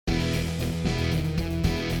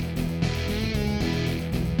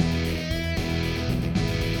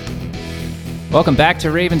Welcome back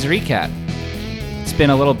to Ravens Recap. It's been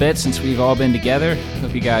a little bit since we've all been together.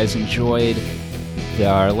 Hope you guys enjoyed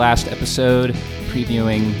our last episode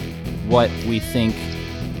previewing what we think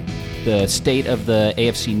the state of the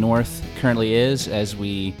AFC North currently is as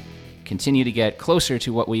we continue to get closer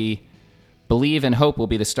to what we believe and hope will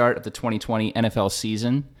be the start of the 2020 NFL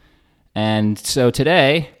season. And so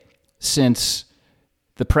today, since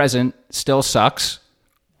the present still sucks,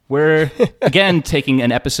 we're again taking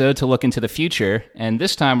an episode to look into the future, and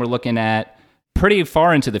this time we're looking at pretty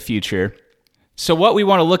far into the future. So what we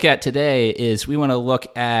want to look at today is we want to look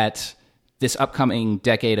at this upcoming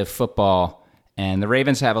decade of football, and the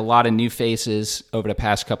Ravens have a lot of new faces over the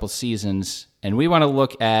past couple seasons, and we want to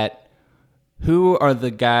look at who are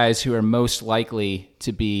the guys who are most likely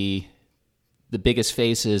to be the biggest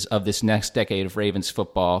faces of this next decade of Ravens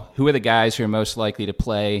football. Who are the guys who are most likely to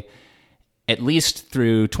play at least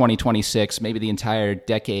through 2026, maybe the entire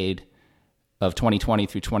decade of 2020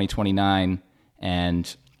 through 2029.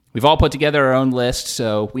 And we've all put together our own list,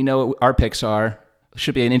 so we know what our picks are.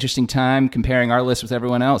 Should be an interesting time comparing our list with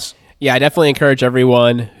everyone else. Yeah, I definitely encourage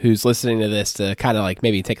everyone who's listening to this to kind of like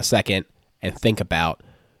maybe take a second and think about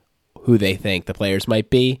who they think the players might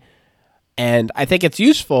be. And I think it's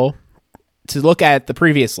useful to look at the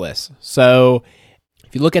previous list. So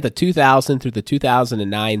if you look at the 2000 through the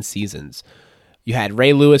 2009 seasons, you had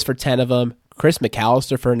Ray Lewis for 10 of them, Chris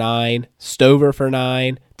McAllister for 9, Stover for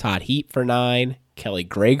 9, Todd Heap for 9, Kelly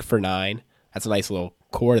Gregg for 9. That's a nice little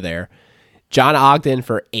core there. John Ogden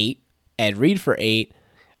for 8, Ed Reed for 8,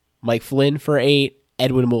 Mike Flynn for 8,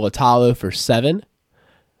 Edwin Mulatalo for 7,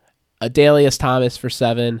 Adalius Thomas for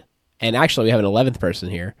 7, and actually we have an 11th person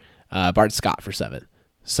here, Bart Scott for 7.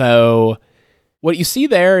 So what you see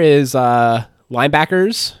there is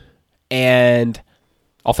linebackers and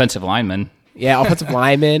offensive linemen. Yeah, offensive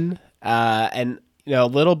linemen, and a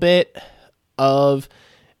little bit of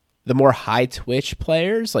the more high twitch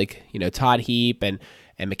players, like Todd Heap and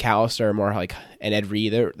McAllister are more like, and Ed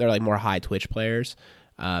Reed. They're like more high twitch players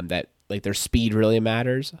that like their speed really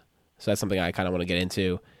matters. So that's something I kind of want to get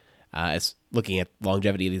into. Is looking at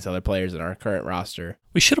longevity of these other players in our current roster.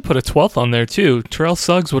 We should have put a 12th on there too. Terrell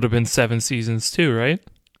Suggs would have been 7 seasons too, right?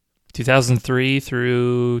 2003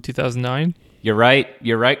 through 2009. You're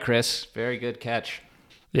right, Chris. Very good catch.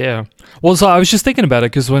 Yeah. Well, so I was just thinking about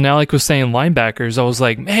it because when Alec was saying linebackers, I was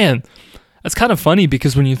like, man, that's kind of funny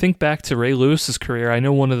because when you think back to Ray Lewis's career, I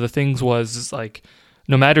know one of the things was like,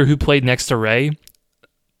 no matter who played next to Ray,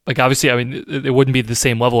 like obviously, I mean, it wouldn't be the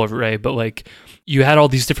same level of Ray, but like you had all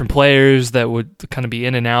these different players that would kind of be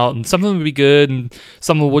in and out, and some of them would be good and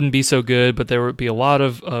some of them wouldn't be so good, but there would be a lot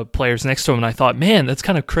of players next to him. And I thought, man, that's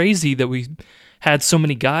kind of crazy that we had so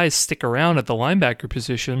many guys stick around at the linebacker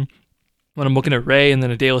position. When I'm looking at Ray and then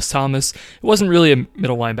Adalius Thomas, it wasn't really a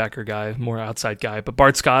middle linebacker guy, more outside guy, but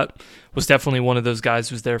Bart Scott was definitely one of those guys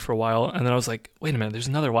who was there for a while. And then I was like, wait a minute, there's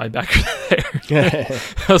another linebacker there.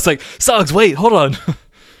 I was like, Suggs, wait, hold on.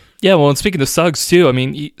 Yeah, well, and speaking of Suggs, too, I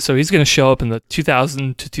mean, so he's going to show up in the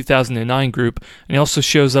 2000 to 2009 group, and he also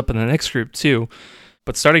shows up in the next group, too.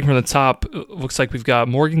 But starting from the top, it looks like we've got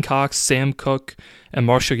Morgan Cox, Sam Cook, and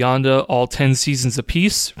Marshall Yanda, all 10 seasons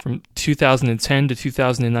apiece from 2010 to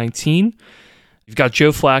 2019. You've got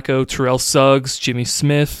Joe Flacco, Terrell Suggs, Jimmy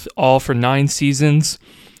Smith, all for 9 seasons.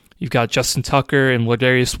 You've got Justin Tucker and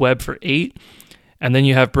Ladarius Webb for 8. And then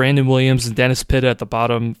you have Brandon Williams and Dennis Pitta at the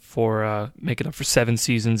bottom for making up for 7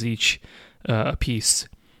 seasons each apiece.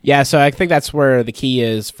 Yeah, so I think that's where the key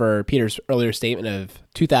is for Peter's earlier statement of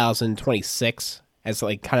 2026 as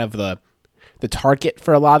like kind of the target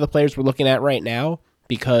for a lot of the players we're looking at right now,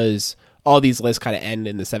 because all these lists kind of end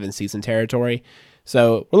in the 7-season territory.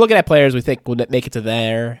 So we're looking at players we think will make it to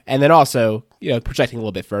there, and then also projecting a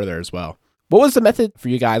little bit further as well. What was the method for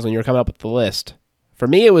you guys when you were coming up with the list? For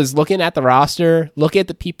me, it was looking at the roster, looking at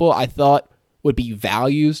the people I thought would be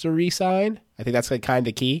values to re-sign. I think that's like kind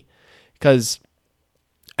of key, because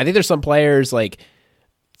I think there's some players like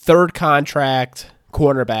third contract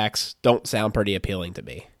cornerbacks don't sound pretty appealing to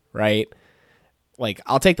me, right? Like,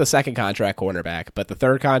 I'll take the second contract cornerback, but the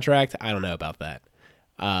third contract, I don't know about that.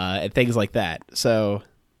 And things like that. So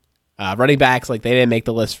running backs, like, they didn't make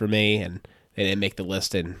the list for me, and they didn't make the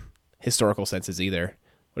list in historical senses either.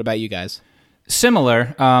 What about you guys?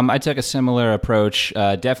 Similar. I took a similar approach.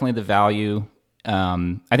 Definitely the value.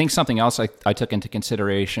 I think something else I took into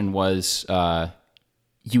consideration was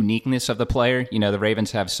uniqueness of the player. The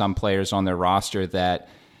Ravens have some players on their roster that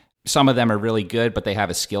some of them are really good, but they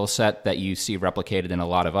have a skill set that you see replicated in a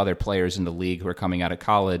lot of other players in the league who are coming out of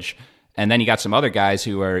college. And then you got some other guys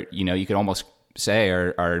who are, you could almost say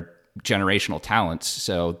are generational talents.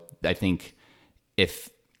 So I think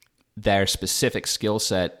if their specific skill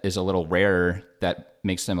set is a little rarer. That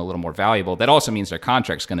makes them a little more valuable. That also means their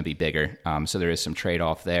contract's going to be bigger. So there is some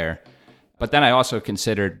trade-off there. But then I also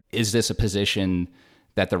considered, is this a position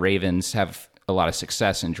that the Ravens have a lot of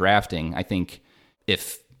success in drafting? I think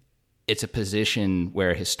if it's a position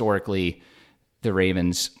where historically the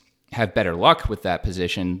Ravens have better luck with that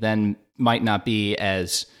position, then might not be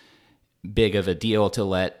as big of a deal to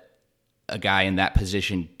let a guy in that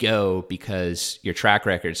position go, because your track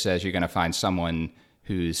record says you're going to find someone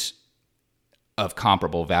who's of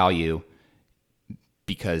comparable value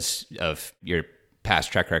because of your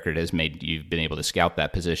past track record has made you've been able to scout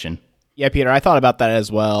that position. Yeah, Peter, I thought about that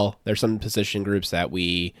as well. There's some position groups that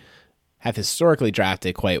we have historically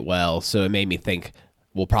drafted quite well, so it made me think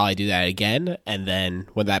we'll probably do that again, and then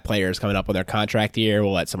when that player is coming up on their contract year,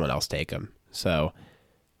 we'll let someone else take him. So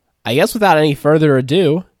I guess without any further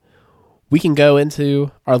ado, we can go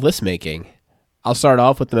into our list making. I'll start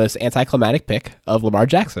off with the most anticlimactic pick of Lamar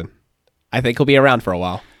Jackson. I think he'll be around for a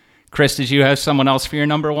while. Chris, did you have someone else for your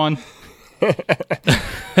number one?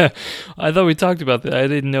 I thought we talked about that. I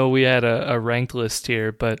didn't know we had a ranked list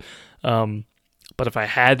here, but if I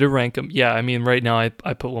had to rank them, yeah, I mean, right now I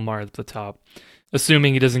put Lamar at the top,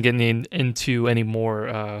 assuming he doesn't get into any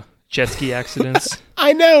more jet ski accidents.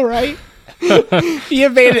 I know, right? He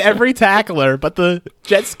evaded every tackler, but the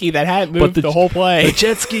jet ski that hadn't moved the whole play. The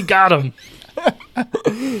jet ski got him.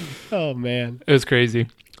 Oh, man. It was crazy.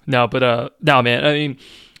 No, but no, man, I mean,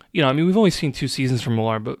 we've only seen 2 seasons from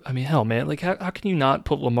Lamar, but I mean, hell, man, like how can you not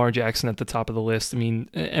put Lamar Jackson at the top of the list? I mean,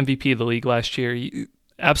 MVP of the league last year,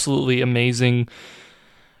 absolutely amazing,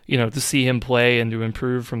 to see him play and to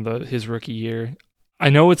improve from his rookie year. I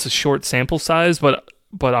know it's a short sample size, but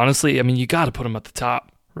honestly, I mean, you got to put him at the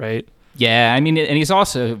top, right? Yeah, I mean, and he's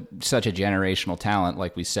also such a generational talent,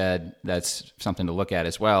 like we said. That's something to look at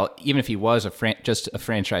as well. Even if he was just a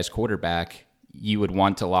franchise quarterback, you would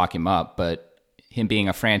want to lock him up, but him being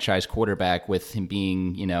a franchise quarterback, with him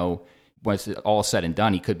being, once it's all said and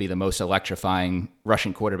done, he could be the most electrifying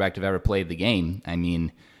rushing quarterback to have ever played the game. I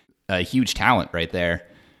mean, a huge talent right there.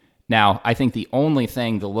 Now, I think the only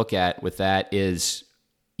thing to look at with that is,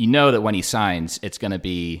 that when he signs, it's going to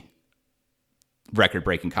be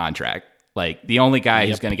record-breaking contract. Like, the only guy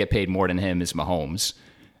who's going to get paid more than him is Mahomes.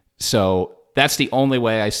 So that's the only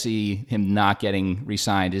way I see him not getting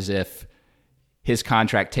re-signed, is if his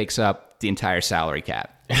contract takes up the entire salary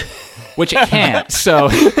cap, which it can't. So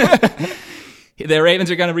the Ravens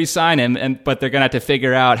are going to re-sign him, but they're going to have to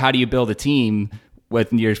figure out, how do you build a team when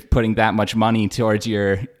you're putting that much money towards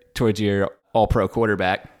your all-pro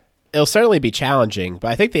quarterback? It'll certainly be challenging,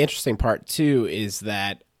 but I think the interesting part too is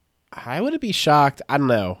that I wouldn't be shocked. I don't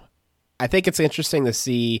know. I think it's interesting to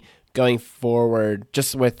see going forward,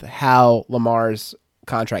 just with how Lamar's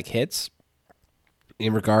contract hits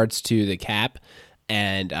in regards to the cap.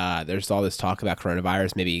 And there's all this talk about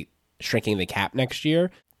coronavirus maybe shrinking the cap next year,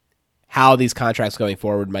 how these contracts going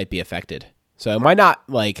forward might be affected. So it might not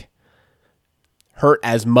hurt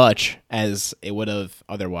as much as it would have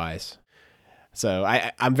otherwise. So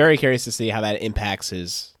I'm very curious to see how that impacts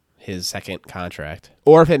his second contract,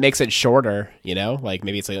 or if it makes it shorter, like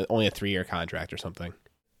maybe it's only a 3-year contract or something.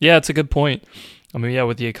 Yeah, it's a good point. I mean, yeah,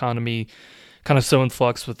 with the economy kind of so in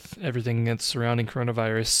flux with everything that's surrounding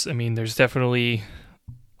coronavirus, I mean, there's definitely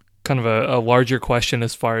kind of a larger question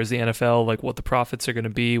as far as the NFL, like what the profits are going to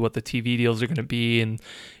be, what the TV deals are going to be, and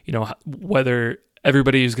whether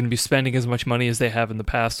everybody is going to be spending as much money as they have in the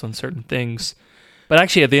past on certain things. But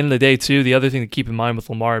actually, at the end of the day, too, the other thing to keep in mind with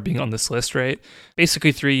Lamar being on this list, right?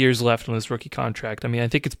 Basically 3 years left on his rookie contract. I mean, I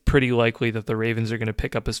think it's pretty likely that the Ravens are going to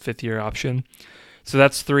pick up his 5th-year option. So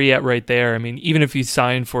that's 3 right there. I mean, even if he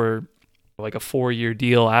signed for like a 4-year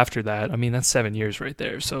deal after that, I mean, that's 7 years right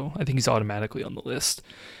there. So I think he's automatically on the list,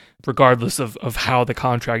 regardless of how the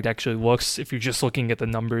contract actually looks. If you're just looking at the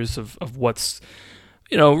numbers of what's,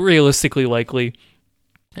 realistically likely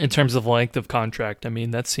in terms of length of contract, I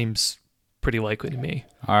mean, that seems pretty likely to me.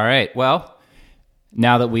 All right. Well,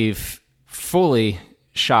 now that we've fully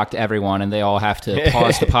shocked everyone and they all have to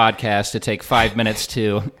pause the podcast to take 5 minutes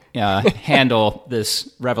to handle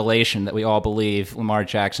this revelation that we all believe Lamar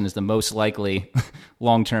Jackson is the most likely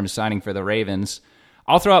long-term signing for the Ravens,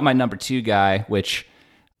 I'll throw out my number 2 guy, which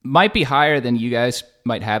might be higher than you guys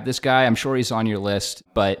might have this guy. I'm sure he's on your list,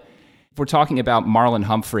 but if we're talking about Marlon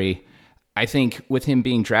Humphrey, I think with him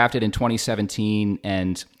being drafted in 2017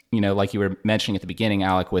 and, like you were mentioning at the beginning,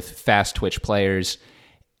 Alec, with fast twitch players,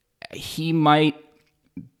 he might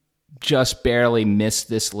just barely miss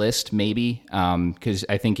this list, maybe, because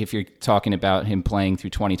I think if you're talking about him playing through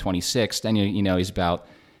 2026, then he's about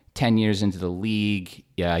 10 years into the league.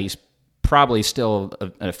 Yeah, he's probably still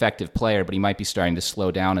an effective player, but he might be starting to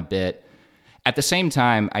slow down a bit. At the same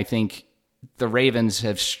time, I think the Ravens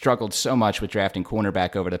have struggled so much with drafting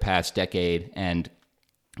cornerback over the past decade, and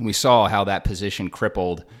we saw how that position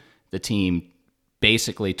crippled the team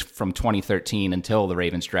basically from 2013 until the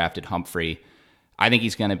Ravens drafted Humphrey. I think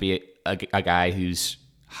he's going to be a guy who's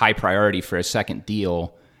high priority for a second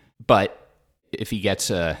deal, but if he gets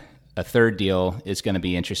a third deal, it's going to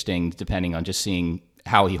be interesting depending on just seeing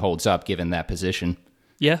how he holds up given that position.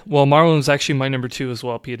 Yeah, well, Marlon's actually my number 2 as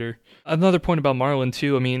well, Peter. Another point about Marlon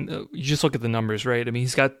too. I mean, you just look at the numbers, right? I mean,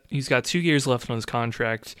 he's got 2 years left on his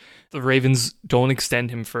contract. The Ravens don't extend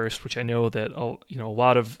him first, which I know that a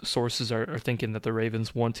lot of sources are thinking that the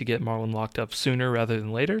Ravens want to get Marlon locked up sooner rather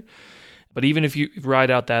than later. But even if you ride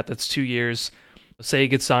out that's 2 years. Say he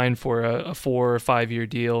gets signed for a 4 or 5 year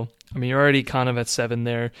deal. I mean, you're already kind of at 7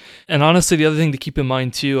 there. And honestly, the other thing to keep in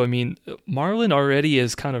mind too, I mean, Marlon already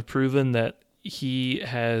has kind of proven that he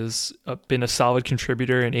has been a solid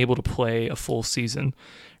contributor and able to play a full season,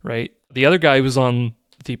 right? The other guy who was on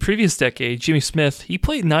the previous decade, Jimmy Smith, he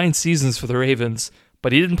played 9 seasons for the Ravens,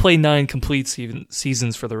 but he didn't play 9 complete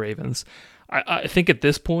seasons for the Ravens. I think at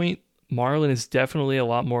this point, Marlon is definitely a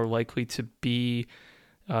lot more likely to be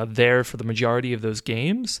there for the majority of those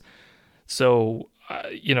games. So,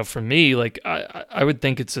 for me, like I would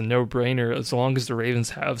think it's a no-brainer. As long as the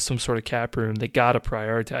Ravens have some sort of cap room, they got to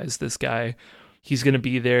prioritize this guy. He's going to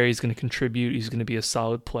be there. He's going to contribute. He's going to be a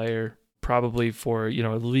solid player, probably for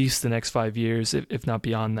at least the next 5 years, if not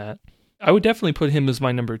beyond that. I would definitely put him as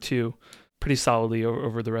my number 2, pretty solidly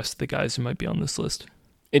over the rest of the guys who might be on this list.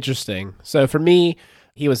 Interesting. So for me,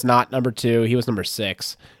 he was not number 2. He was number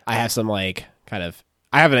 6. I have some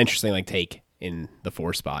I have an interesting take in the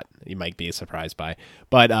 4 spot you might be surprised by.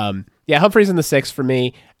 But Humphrey's in the 6 for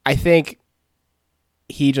me. I think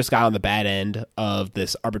he just got on the bad end of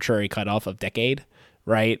this arbitrary cutoff of decade,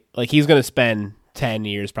 right? Like he's going to spend 10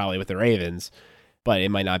 years probably with the Ravens, but it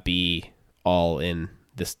might not be all in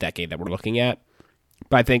this decade that we're looking at.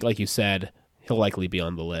 But I think, like you said, he'll likely be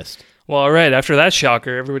on the list. Well, all right. After that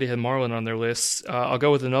shocker, everybody had Marlon on their list. I'll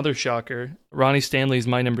go with another shocker. Ronnie Stanley is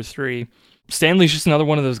my number 3. Stanley's just another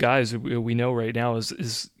one of those guys who we know right now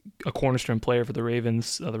is a cornerstone player for the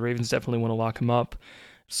Ravens. The Ravens definitely want to lock him up.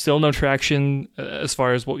 Still no traction as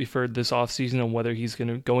far as what we've heard this offseason on whether he's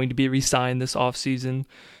going to be re-signed this offseason.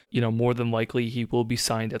 More than likely he will be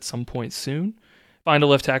signed at some point soon. Find a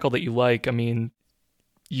left tackle that you like. I mean,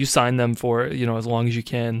 you sign them for as long as you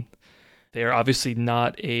can. They are obviously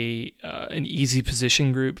not an easy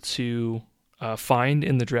position group to find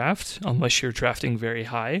in the draft unless you're drafting very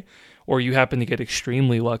high, or you happen to get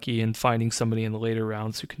extremely lucky in finding somebody in the later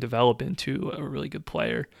rounds who can develop into a really good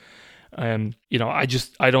player. I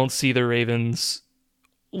don't see the Ravens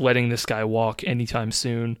letting this guy walk anytime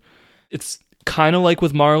soon. It's kind of like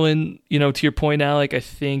with Marlon, to your point, Alec, I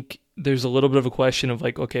think there's a little bit of a question of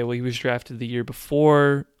he was drafted the year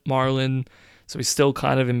before Marlon, so he's still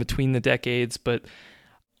kind of in between the decades, but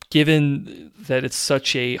given that it's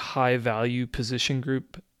such a high value position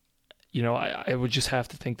group, I would just have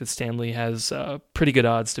to think that Stanley has pretty good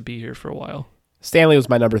odds to be here for a while. Stanley was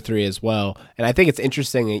my number 3 as well. And I think it's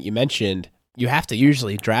interesting that you mentioned you have to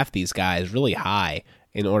usually draft these guys really high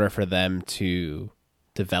in order for them to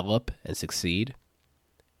develop and succeed.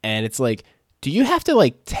 And it's do you have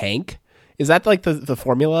to tank? Is that the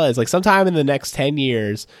formula? Is sometime in the next 10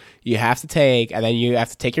 years, you have to tank, and then you have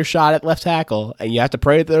to take your shot at left tackle, and you have to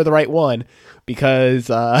pray that they're the right one, because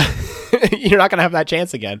you're not going to have that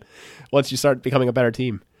chance again once you start becoming a better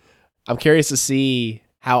team. I'm curious to see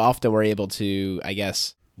how often we're able to,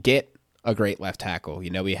 get a great left tackle.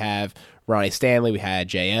 We have Ronnie Stanley, we had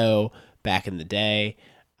J.O. back in the day,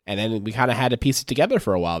 and then we kind of had to piece it together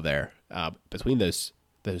for a while there between those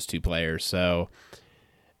 2 players. So,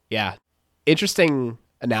 yeah, interesting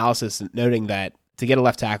analysis noting that to get a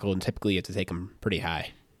left tackle, and typically you have to take them pretty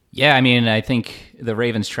high. Yeah, I mean, I think the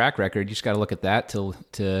Ravens' track record, you just got to look at that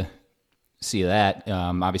to see that.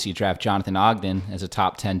 Obviously, you draft Jonathan Ogden as a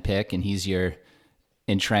top 10 pick, and he's your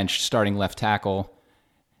entrenched starting left tackle.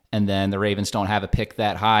 And then the Ravens don't have a pick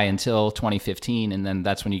that high until 2015, and then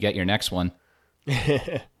that's when you get your next one.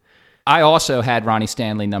 I also had Ronnie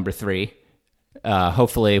Stanley number 3.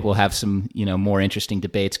 Hopefully we'll have some, more interesting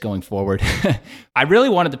debates going forward. I really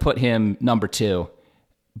wanted to put him number 2,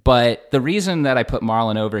 but the reason that I put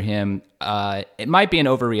Marlon over him, it might be an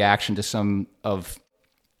overreaction to some of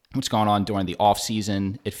what's going on during the off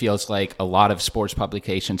season. It feels like a lot of sports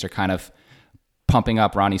publications are kind of pumping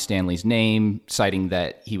up Ronnie Stanley's name, citing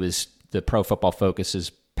that he was the Pro Football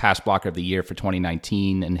Focus's pass blocker of the year for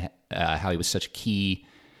 2019 and how he was such a key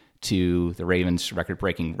to the Ravens'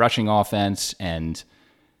 record-breaking rushing offense, and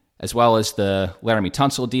as well as the Laramie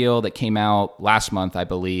Tunsil deal that came out last month, I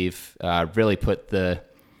believe, really put the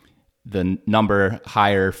number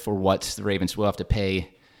higher for what the Ravens will have to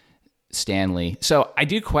pay Stanley. So I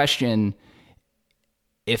do question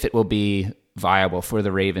if it will be viable for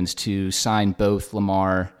the Ravens to sign both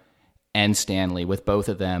Lamar and Stanley, with both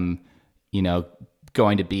of them,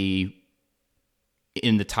 going to be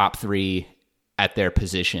in the top 3 at their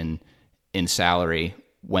position in salary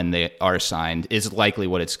when they are signed, is likely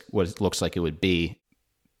what it looks like it would be.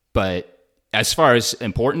 But as far as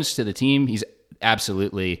importance to the team, he's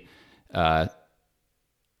absolutely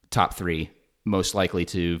top 3, most likely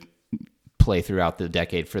to play throughout the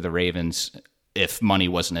decade for the Ravens if money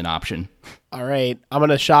wasn't an option. All right, I'm going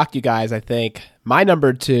to shock you guys, I think. My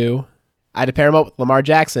number 2, I had to pair him up with Lamar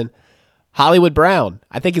Jackson, Hollywood Brown.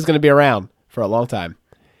 I think he's going to be around for a long time.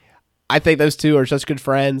 I think those two are such good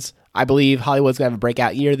friends. I believe Hollywood's going to have a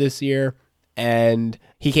breakout year this year, and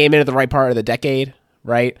he came in at the right part of the decade,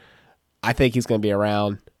 right? I think he's going to be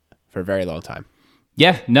around for a very long time.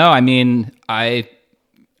 Yeah, no, I mean, I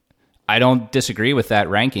don't disagree with that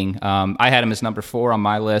ranking. I had him as number 4 on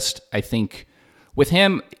my list. I think with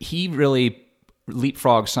him, he really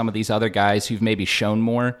leapfrogged some of these other guys who've maybe shown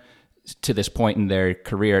more to this point in their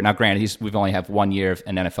career. Now, granted, we've only have 1 year of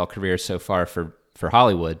an NFL career so far for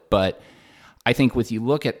Hollywood, but I think with you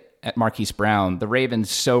look at Marquise Brown, the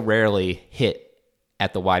Ravens so rarely hit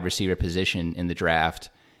at the wide receiver position in the draft,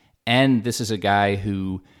 and this is a guy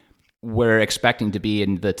who we're expecting to be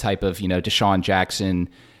in the type of, Deshaun Jackson,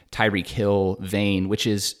 Tyreek Hill vein, which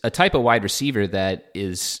is a type of wide receiver that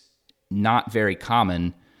is not very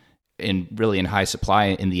common in high supply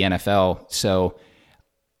in the NFL. So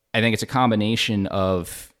I think it's a combination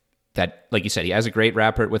of that, like you said, he has a great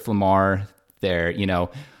rapport with Lamar there.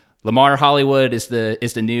 Lamar Hollywood is the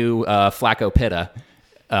new Flacco Pitta.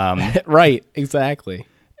 Right, exactly.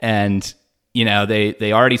 And,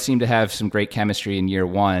 they already seem to have some great chemistry in year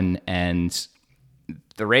 1. And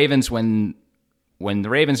the Ravens, when the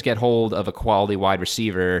Ravens get hold of a quality wide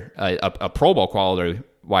receiver, a Pro Bowl quality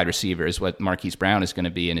wide receiver is what Marquise Brown is going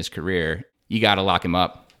to be in his career, you got to lock him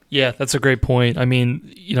up. Yeah, that's a great point. I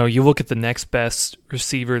mean, you look at the next best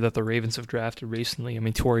receiver that the Ravens have drafted recently. I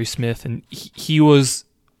mean, Torrey Smith, and he was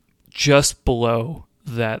just below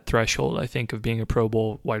that threshold, I think, of being a Pro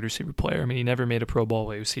Bowl wide receiver player. I mean, he never made a Pro Bowl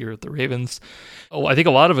wide receiver at the Ravens. Oh, I think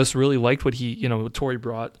a lot of us really liked what what Torrey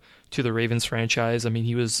brought to the Ravens franchise. I mean,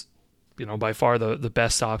 he was, by far the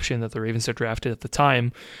best option that the Ravens had drafted at the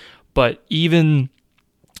time. But even,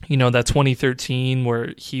 that 2013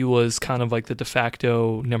 where he was kind of like the de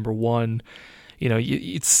facto number 1,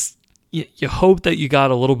 you hope that you got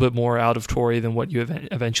a little bit more out of Torrey than what you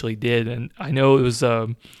eventually did. And I know it was, there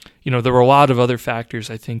were a lot of other factors,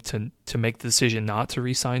 I think, to make the decision not to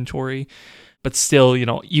re-sign Torrey. But still,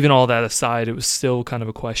 even all that aside, it was still kind of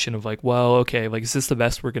a question of like, well, okay, like, is this the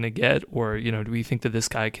best we're going to get? Or, do we think that this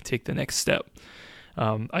guy can take the next step?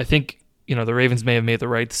 I think, the Ravens may have made the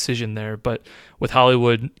right decision there. But with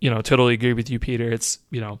Hollywood, totally agree with you, Peter. It's,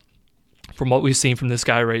 from what we've seen from this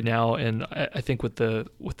guy right now, and I think with the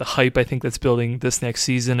hype, I think that's building this next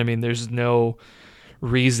season, I mean, there's no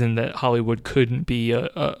reason that Hollywood couldn't be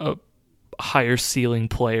a higher ceiling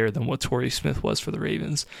player than what Torrey Smith was for the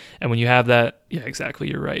Ravens. And when you have that, yeah, exactly,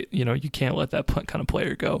 you're right. You can't let that kind of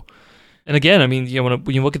player go. And again, I mean,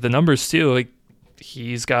 when you look at the numbers too, like,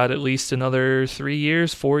 he's got at least another 4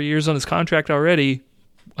 years on his contract already.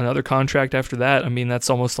 Another contract after that. I mean, that's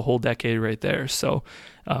almost the whole decade right there. So,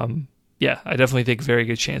 yeah, I definitely think very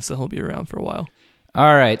good chance that he'll be around for a while.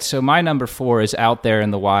 All right, so my number 4 is out there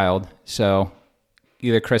in the wild. So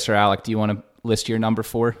either Chris or Alec, do you want to list your number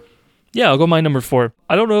 4? Yeah, I'll go my number 4.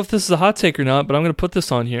 I don't know if this is a hot take or not, but I'm going to put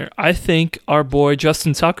this on here. I think our boy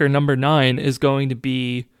Justin Tucker, number 9, is going to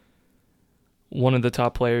be one of the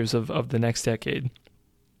top players of the next decade.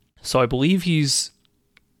 So I believe he's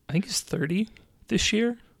 30 this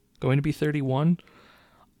year, going to be 31.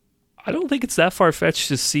 I don't think it's that far-fetched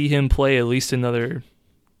to see him play at least another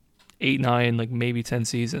 8, 9, like maybe 10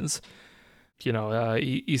 seasons.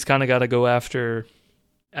 He's kind of got to go after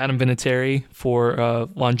Adam Vinatieri for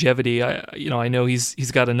longevity. I know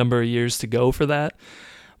he's got a number of years to go for that,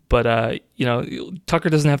 but Tucker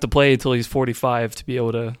doesn't have to play until he's 45 to be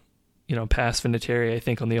able to pass Vinatieri, I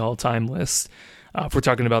think, on the all-time list. If we're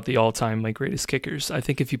talking about the all-time greatest kickers, I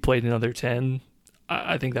think if he played another 10,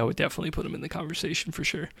 I think that would definitely put him in the conversation for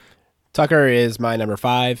sure. Tucker is my number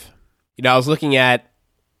 5. I was looking at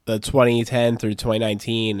the 2010 through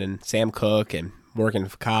 2019, and Sam Cooke and Morgan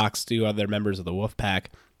Cox, 2 other members of the Wolfpack,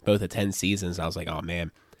 both at 10 seasons. I was like, oh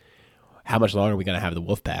man, how much longer are we going to have the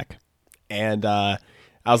Wolfpack? And I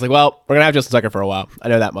was like, well, we're going to have Justin Tucker for a while. I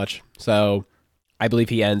know that much. So I believe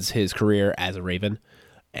he ends his career as a Raven,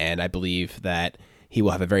 and I believe that he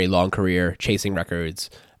will have a very long career chasing records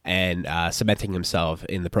and cementing himself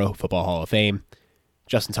in the Pro Football Hall of Fame.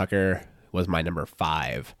 Justin Tucker was my number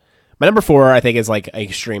 5. My number 4, I think, is like an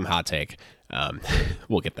extreme hot take.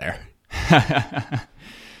 We'll get there.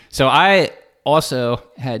 So I also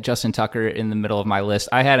had Justin Tucker in the middle of my list.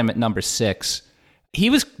 I had him at number 6. He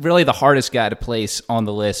was really the hardest guy to place on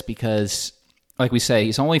the list because, like we say,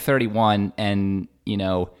 he's only 31, and,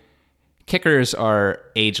 kickers are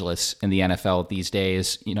ageless in the NFL these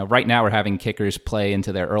days. Right now we're having kickers play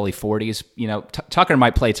into their early 40s. Tucker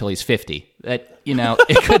might play till he's 50. That,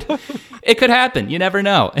 it could happen. You never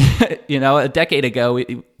know. A decade ago,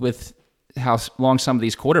 with how long some of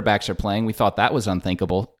these quarterbacks are playing, we thought that was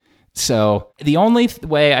unthinkable. So the only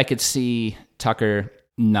way I could see Tucker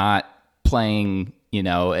not playing,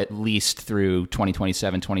 at least through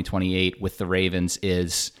 2027, 2028 with the Ravens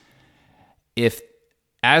is if,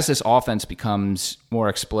 as this offense becomes more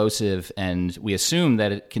explosive and we assume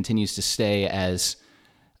that it continues to stay as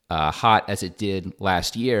hot as it did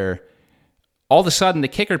last year, all of a sudden the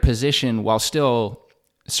kicker position, while still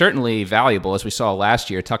certainly valuable, as we saw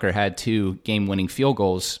last year, Tucker had 2 game-winning field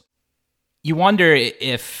goals. You wonder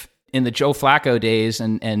if in the Joe Flacco days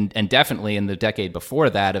and definitely in the decade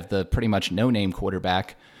before that of the pretty much no-name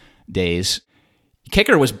quarterback days,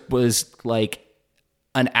 kicker was like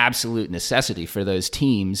an absolute necessity for those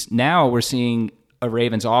teams. Now we're seeing a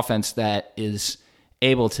Ravens offense that is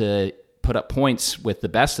able to put up points with the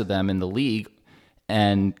best of them in the league,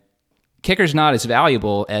 and kicker's not as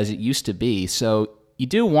valuable as it used to be. So you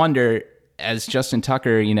do wonder, as Justin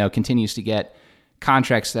Tucker, continues to get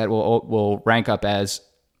contracts that will rank up as,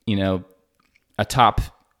 a top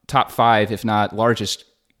 5, if not largest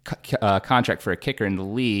contract for a kicker in the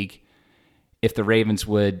league, if the Ravens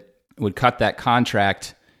would cut that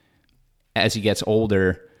contract as he gets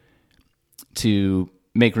older to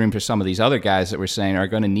make room for some of these other guys that we're saying are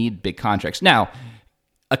going to need big contracts. Now,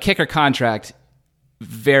 a kicker contract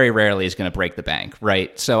very rarely is going to break the bank,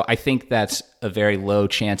 right? So I think that's a very low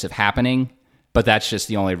chance of happening, but that's just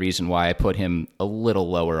the only reason why I put him a little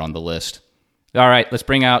lower on the list. All right, let's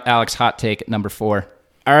bring out Alex' hot take at number 4.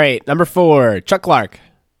 All right, number 4, Chuck Clark,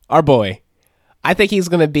 our boy. I think he's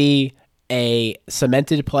going to be a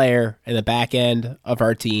cemented player in the back end of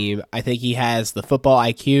our team. I think he has the football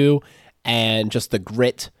IQ and just the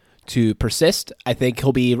grit to persist. I think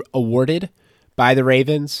he'll be awarded by the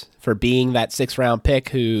Ravens for being that 6th-round pick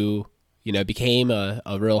who, became a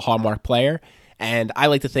real hallmark player. And I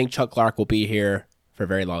like to think Chuck Clark will be here for a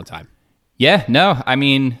very long time. Yeah, no, I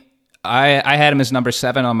mean, I had him as number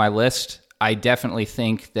 7 on my list. I definitely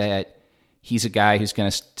think that he's a guy who's going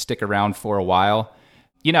to stick around for a while.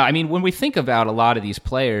 When we think about a lot of these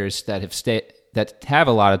players that have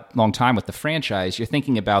a lot of long time with the franchise, you're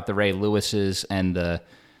thinking about the Ray Lewises and the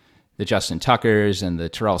Justin Tuckers and the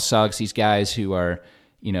Terrell Suggs, these guys who are,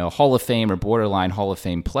 Hall of Fame or borderline Hall of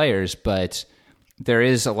Fame players. But there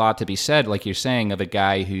is a lot to be said, like you're saying, of a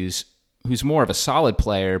guy who's more of a solid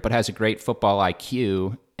player but has a great football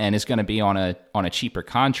IQ and is going to be on a cheaper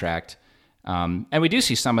contract. And we do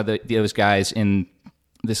see some of those guys in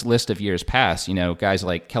this list of years past, guys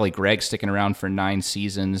like Kelly Gregg sticking around for 9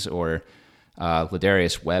 seasons or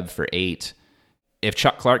Ladarius Webb for 8. If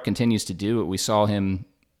Chuck Clark continues to do what we saw him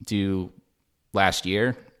do last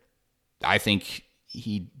year, I think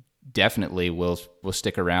he definitely will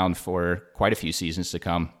stick around for quite a few seasons to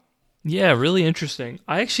come. Yeah, really interesting.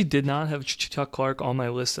 I actually did not have Chuck Clark on my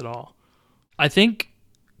list at all. I think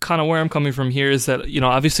kind of where I'm coming from here is that,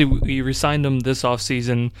 obviously we re-signed him this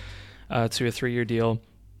offseason to a 3-year deal.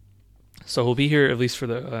 So he'll be here at least for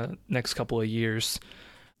the next couple of years.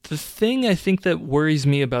 The thing I think that worries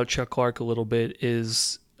me about Chuck Clark a little bit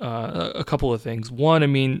is a couple of things.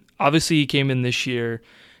 One, obviously he came in this year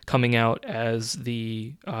coming out as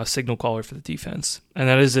the signal caller for the defense, and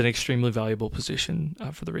that is an extremely valuable position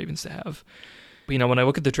for the Ravens to have. But, when I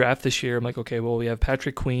look at the draft this year, I'm like, okay, well, we have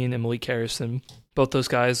Patrick Queen and Malik Harrison, both those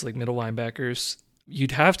guys like middle linebackers.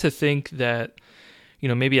 You'd have to think that,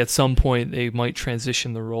 maybe at some point they might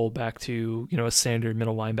transition the role back to, a standard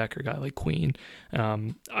middle linebacker guy like Queen.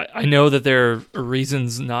 I know that there are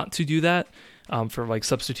reasons not to do that for like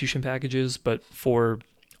substitution packages, but for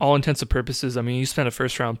all intents and purposes, you spent a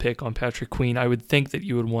 1st-round pick on Patrick Queen. I would think that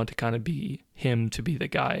you would want to kind of be him to be the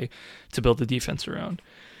guy to build the defense around.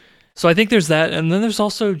 So I think there's that. And then there's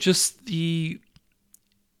also just the,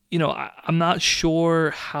 I'm not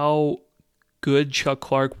sure how good Chuck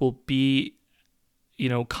Clark will be,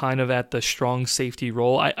 kind of at the strong safety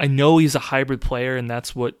role. I know he's a hybrid player, and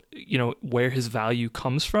that's what, where his value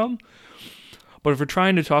comes from. But if we're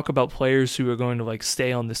trying to talk about players who are going to like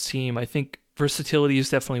stay on this team, I think versatility is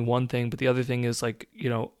definitely one thing, but the other thing is like,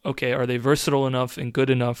 okay, are they versatile enough and good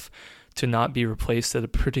enough to not be replaced at a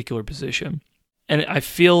particular position? And I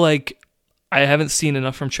feel like I haven't seen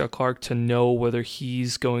enough from Chuck Clark to know whether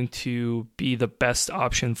he's going to be the best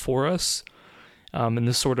option for us in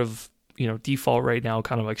this sort of, default right now,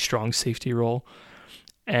 kind of like strong safety role.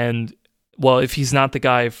 And well, if he's not the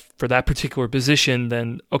guy for that particular position,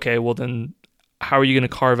 then okay, well then how are you going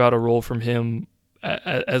to carve out a role from him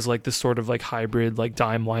as like this sort of like hybrid, like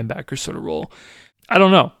dime linebacker sort of role? I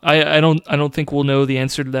don't know. I don't think we'll know the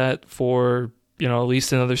answer to that for, at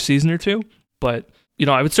least another season or two. But,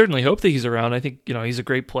 I would certainly hope that he's around. I think, he's a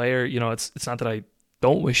great player. It's not that I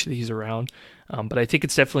don't wish that he's around, but I think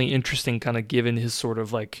it's definitely interesting kind of given his sort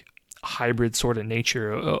of like hybrid sort of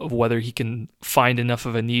nature of whether he can find enough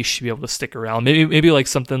of a niche to be able to stick around. Maybe like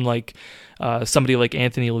something like somebody like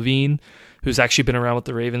Anthony Levine, who's actually been around with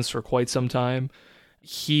the Ravens for quite some time.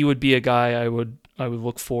 He would be a guy I would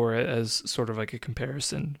look for as sort of like a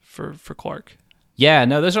comparison for Clark. Yeah,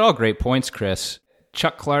 no, those are all great points, Chris.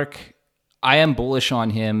 Chuck Clark, I am bullish on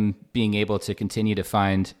him being able to continue to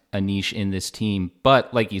find a niche in this team.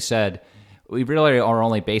 But like you said, we really are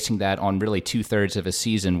only basing that on really 2/3 of a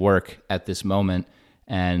season work at this moment.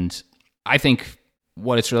 And I think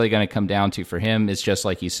what it's really going to come down to for him is just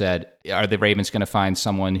like you said, are the Ravens going to find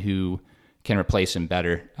someone who can replace him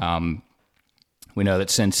better? We know that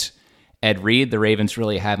since Ed Reed, the Ravens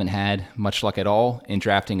really haven't had much luck at all in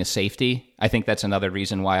drafting a safety. I think that's another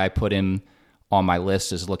reason why I put him on my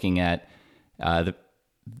list, is looking at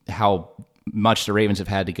how much the Ravens have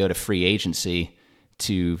had to go to free agency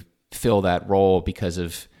to fill that role because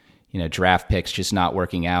of draft picks just not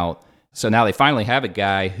working out. So now they finally have a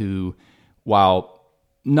guy who, while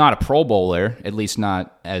not a Pro Bowler, at least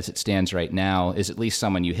not as it stands right now, is at least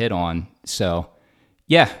someone you hit on. So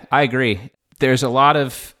yeah, I agree. There's a lot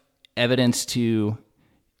of evidence to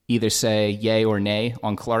either say yay or nay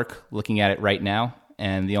on Clark looking at it right now.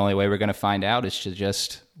 And the only way we're going to find out is to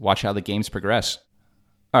just watch how the games progress.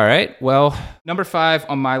 All right. Well, number 5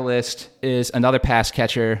 on my list is another pass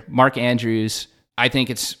catcher, Mark Andrews. I think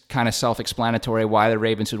it's kind of self-explanatory why the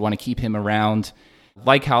Ravens would want to keep him around.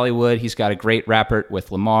 Like Hollywood, he's got a great rapport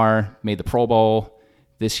with Lamar, made the Pro Bowl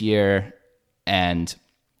this year. And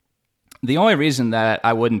the only reason that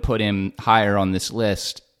I wouldn't put him higher on this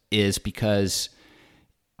list is because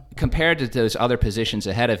compared to those other positions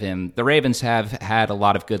ahead of him, the Ravens have had a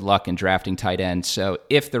lot of good luck in drafting tight ends. So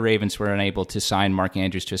if the Ravens were unable to sign Mark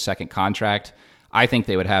Andrews to a second contract, I think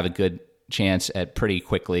they would have a good chance at pretty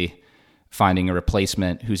quickly finding a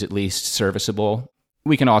replacement who's at least serviceable.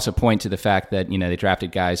 We can also point to the fact that, they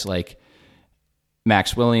drafted guys like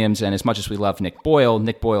Max Williams, and as much as we love Nick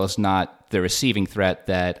Boyle is not the receiving threat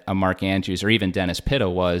that a Mark Andrews or even Dennis Pitta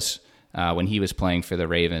was when he was playing for the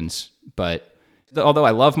Ravens. But although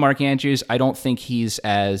I love Mark Andrews, I don't think he's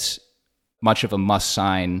as much of a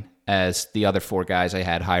must-sign as the other 4 guys I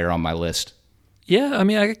had higher on my list. Yeah, I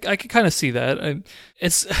mean, I could kind of see that.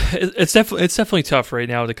 It's definitely tough right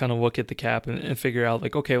now to kind of look at the cap and figure out,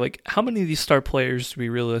 like, okay, like how many of these star players do we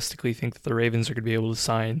realistically think that the Ravens are going to be able to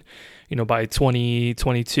sign, by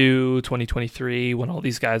 2022, 2023, when all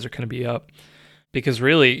these guys are going to be up? Because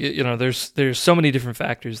really, there's so many different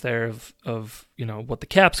factors there of what the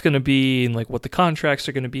cap's going to be and like what the contracts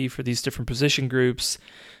are going to be for these different position groups.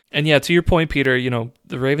 And yeah, to your point, Peter,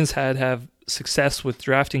 the Ravens have success with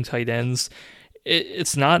drafting tight ends.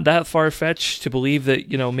 It's not that far-fetched to believe that,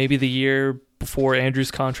 maybe the year before Andrews'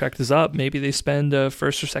 contract is up, maybe they spend a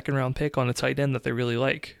first or second round pick on a tight end that they really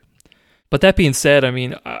like. But that being said, I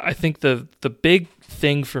mean, I think the big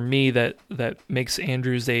thing for me that makes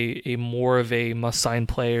Andrews a more of a must-sign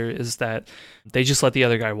player is that they just let the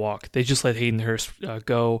other guy walk. They just let Hayden Hurst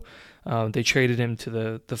go. They traded him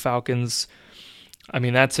to the Falcons. I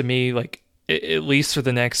mean, that to me, like, at least for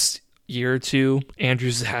the next year or two,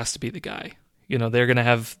 Andrews has to be the guy. They're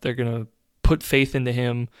gonna put faith into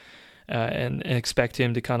him and expect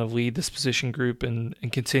him to kind of lead this position group and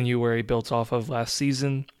continue where he built off of last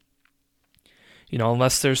season.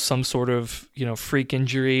 Unless there's some sort of, freak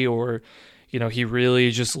injury or, he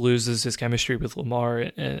really just loses his chemistry with Lamar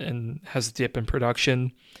and has a dip in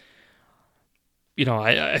production.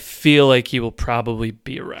 I feel like he will probably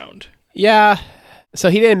be around. Yeah. So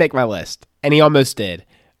he didn't make my list, and he almost did.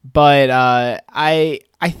 But I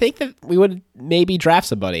think that we would maybe draft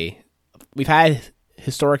somebody. We've had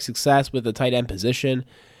historic success with the tight end position,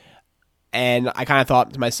 and I kind of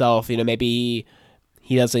thought to myself, maybe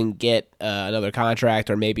he doesn't get another contract,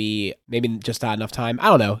 or maybe just not enough time. I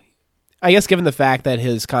don't know. I guess given the fact that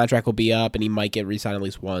his contract will be up and he might get re-signed at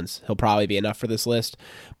least once, he'll probably be enough for this list.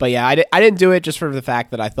 But yeah, I didn't do it just for the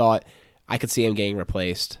fact that I thought I could see him getting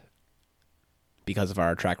replaced because of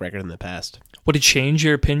our track record in the past. Would it change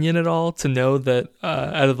your opinion at all to know that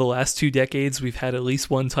out of the last 2 decades, we've had at least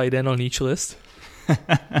one tight end on each list?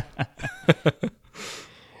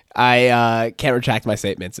 I can't retract my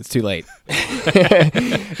statements. It's too late.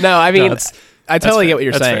 No, I mean, I totally get what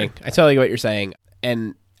you're saying. I totally get what you're saying.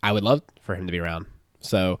 And I would love for him to be around.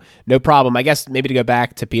 So no problem. I guess maybe to go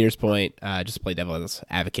back to Peter's point, just to play devil's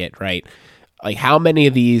advocate, right? Like, how many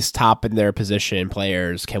of these top in their position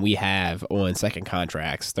players can we have on second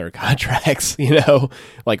contracts, third contracts,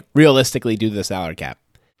 like realistically due to the salary cap?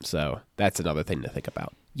 So that's another thing to think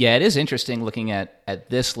about. Yeah, it is interesting looking at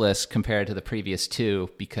this list compared to the previous two,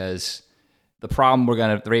 because the problem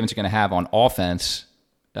the Ravens are going to have on offense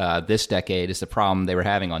this decade is the problem they were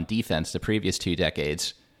having on defense the previous 2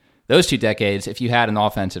 decades. Those 2 decades, if you had an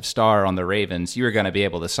offensive star on the Ravens, you were going to be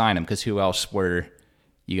able to sign him because who else were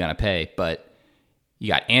you going to pay? But you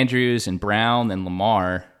got Andrews and Brown and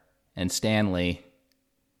Lamar and Stanley.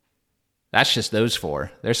 That's just those 4.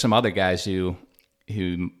 There's some other guys who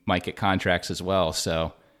might get contracts as well.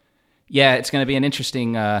 So, yeah, it's going to be an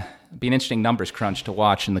interesting numbers crunch to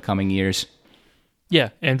watch in the coming years. Yeah,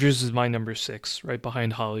 Andrews is my number 6, right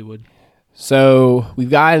behind Hollywood. So we've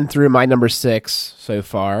gotten through my number 6 so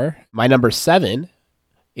far. My number 7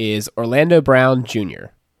 is Orlando Brown Jr.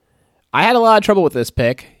 I had a lot of trouble with this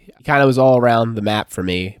pick. He kind of was all around the map for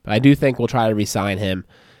me, but I do think we'll try to re-sign him.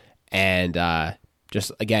 And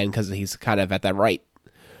just, again, because he's kind of at that right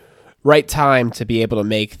time to be able to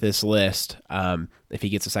make this list. If he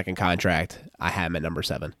gets a second contract, I have him at number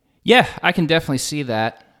 7. Yeah, I can definitely see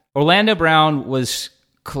that. Orlando Brown was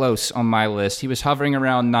close on my list. He was hovering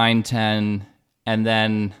around 9-10, and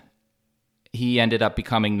then he ended up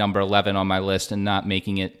becoming number 11 on my list and not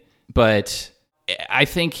making it. But I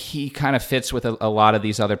think he kind of fits with a lot of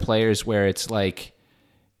these other players where it's like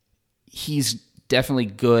he's definitely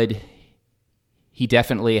good. He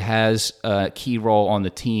definitely has a key role on the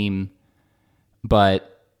team,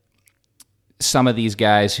 but some of these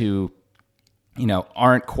guys who,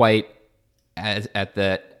 aren't quite at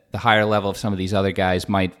the higher level of some of these other guys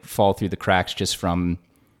might fall through the cracks just from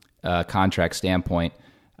a contract standpoint.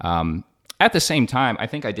 At the same time, I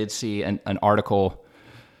think I did see an article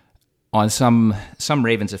on some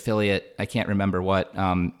Ravens affiliate, I can't remember what,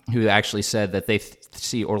 who actually said that they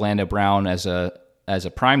see Orlando Brown as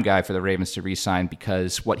a prime guy for the Ravens to re-sign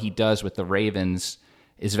because what he does with the Ravens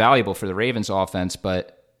is valuable for the Ravens offense,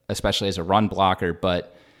 but especially as a run blocker.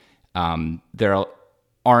 But there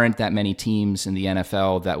aren't that many teams in the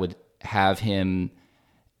NFL that would have him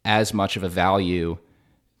as much of a value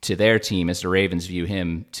to their team as the Ravens view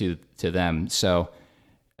him to them. So,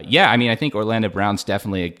 yeah, I mean, I think Orlando Brown's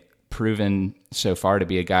definitely proven so far to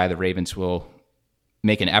be a guy the Ravens will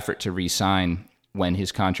make an effort to re-sign when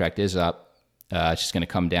his contract is up. It's just going to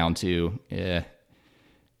come down to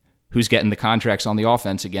who's getting the contracts on the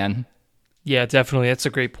offense again. Yeah, definitely. That's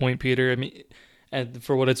a great point, Peter. I mean, and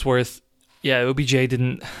for what it's worth, yeah, OBJ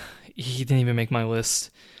didn't even make my list.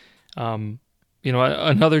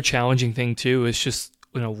 Another challenging thing too is just,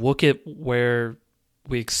 look at where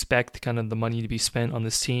we expect kind of the money to be spent on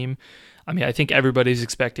this team. I mean, I think everybody's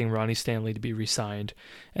expecting Ronnie Stanley to be re-signed,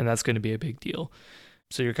 and that's going to be a big deal.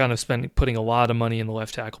 So you're kind of putting a lot of money in the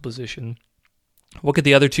left tackle position. Look at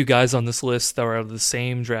the other 2 guys on this list that are out of the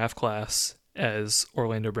same draft class as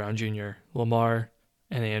Orlando Brown Jr., Lamar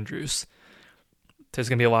and Andrews. There's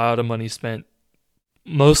going to be a lot of money spent,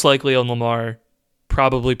 most likely on Lamar,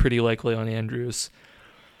 probably pretty likely on Andrews.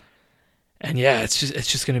 And yeah, it's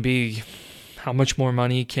just going to be how much more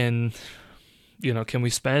money can we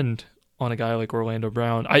spend on a guy like Orlando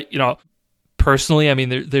Brown? Personally, I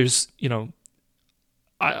mean, there's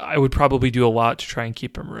I would probably do a lot to try and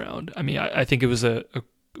keep him around. I mean, I think it was a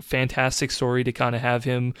fantastic story to kind of have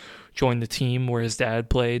him join the team where his dad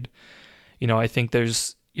played. I think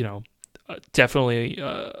there's, definitely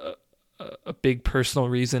a big personal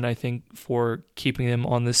reason, I think, for keeping him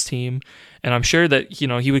on this team. And I'm sure that,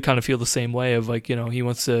 he would kind of feel the same way of like, he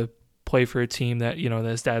wants to play for a team that, that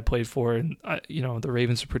his dad played for. And, the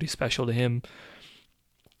Ravens are pretty special to him.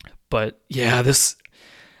 But yeah, this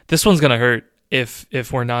one's going to hurt.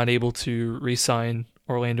 If we're not able to re-sign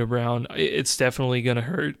Orlando Brown, it's definitely going to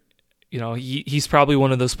hurt. He's probably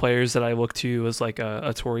one of those players that I look to as like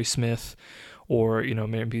a Torrey Smith or,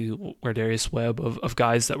 maybe Darius Webb of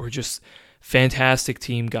guys that were just fantastic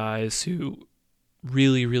team guys who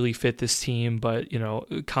really, really fit this team, but,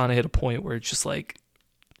 kind of hit a point where it's just like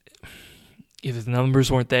either the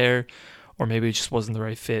numbers weren't there or maybe it just wasn't the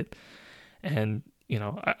right fit. And,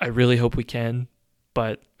 I really hope we can.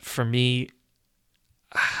 But for me,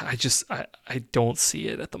 I don't see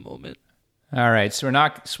it at the moment. All right, so we're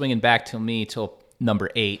not swinging back to me till number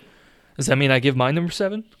 8. Does that mean I give my number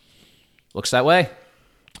 7? Looks that way.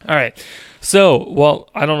 All right. So, well,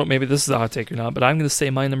 I don't know. Maybe this is a hot take or not, but I'm going to say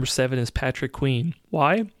my number 7 is Patrick Queen.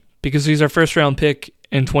 Why? Because he's our first round pick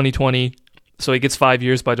in 2020, so he gets 5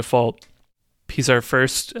 years by default. He's our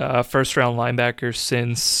first round linebacker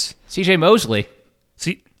since CJ Mosley.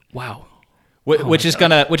 See, wow. Which is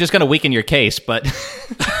gonna weaken your case, but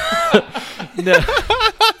no.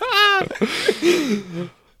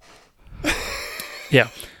 Yeah,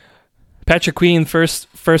 Patrick Queen,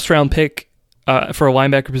 first round pick for a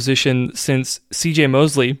linebacker position since CJ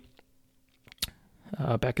Mosley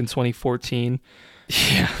back in 2014.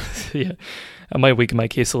 Yeah, I might weaken my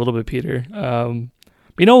case a little bit, Peter.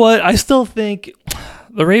 You know what? I still think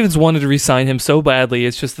the Ravens wanted to re-sign him so badly.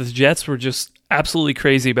 It's just the Jets were just absolutely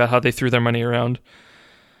crazy about how they threw their money around.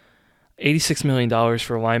 $86 million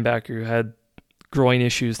for a linebacker who had groin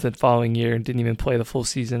issues that following year and didn't even play the full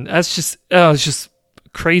season. That's just it's just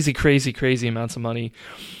crazy amounts of money.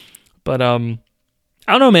 But I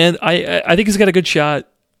don't know, man. I think he's got a good shot.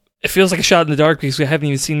 It feels like a shot in the dark because we haven't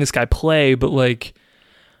even seen this guy play, but like,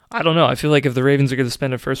 I don't know. I feel like if the Ravens are going to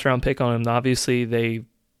spend a first round pick on him, obviously they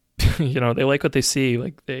they like what they see.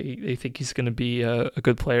 Like they think he's going to be a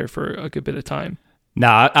good player for a good bit of time. No,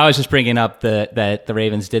 I was just bringing up that the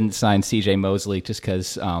Ravens didn't sign CJ Mosley just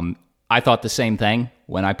because I thought the same thing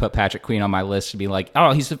when I put Patrick Queen on my list to be like,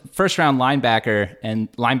 oh, he's a first round linebacker,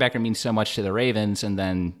 and linebacker means so much to the Ravens. And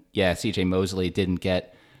then, yeah, CJ Mosley didn't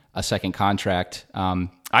get a second contract. I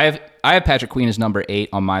have Patrick Queen as number 8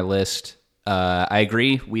 on my list. I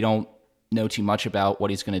agree. We don't know too much about what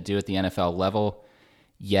he's going to do at the NFL level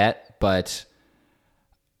yet, but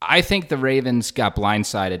I think the Ravens got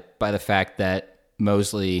blindsided by the fact that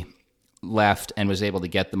Mosley left and was able to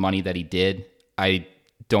get the money that he did. I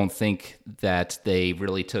don't think that they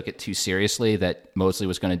really took it too seriously that Mosley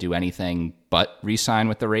was going to do anything but re-sign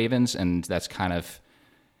with the Ravens, and that's kind of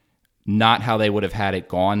not how they would have had it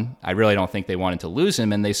gone. I really don't think they wanted to lose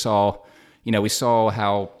him, and they saw, we saw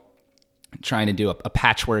how trying to do a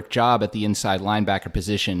patchwork job at the inside linebacker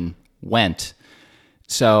position went.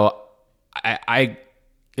 So I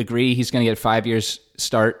agree he's going to get a 5 years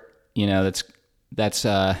start. That's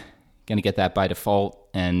going to get that by default,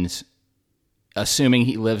 and assuming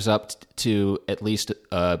he lives up to at least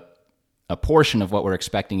a portion of what we're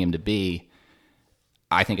expecting him to be,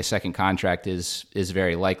 I think a second contract is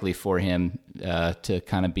very likely for him to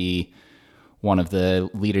kind of be one of the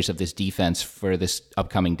leaders of this defense for this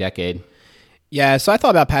upcoming decade. Yeah, so I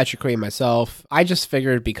thought about Patrick Queen myself. I just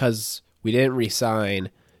figured because we didn't re-sign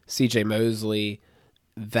CJ Mosley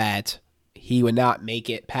that he would not make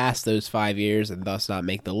it past those 5 years and thus not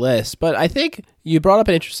make the list. But I think you brought up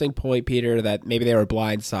an interesting point, Peter, that maybe they were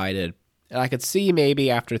blindsided. And I could see maybe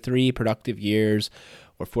after 3 productive years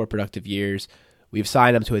or 4 productive years, we've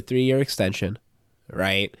signed him to a 3-year extension,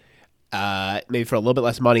 right? Maybe for a little bit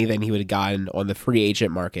less money than he would have gotten on the free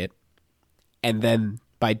agent market. And then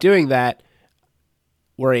by doing that,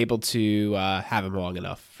 we're able to have him long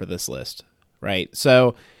enough for this list, right?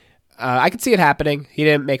 So I could see it happening. He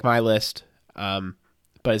didn't make my list, but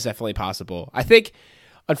it's definitely possible. I think,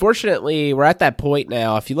 unfortunately, we're at that point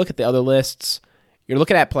now. If you look at the other lists, you're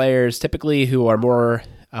looking at players typically who are more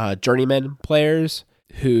journeyman players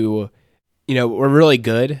who, were really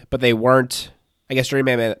good, but they weren't. I guess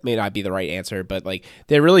journeyman may not be the right answer, but like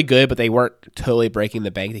they're really good, but they weren't totally breaking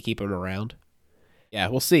the bank to keep them around. Yeah,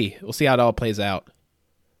 we'll see. We'll see how it all plays out.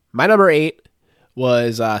 My number 8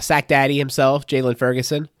 was Sack Daddy himself, Jalen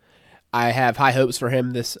Ferguson. I have high hopes for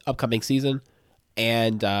him this upcoming season,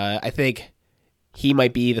 and I think he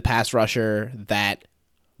might be the pass rusher that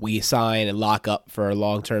we sign and lock up for a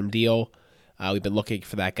long-term deal. We've been looking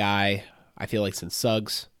for that guy, I feel like, since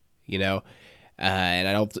Suggs,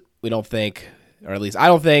 and we don't think, or at least I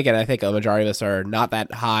don't think, and I think a majority of us are not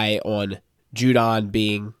that high on Judon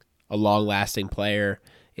being a long-lasting player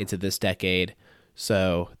into this decade.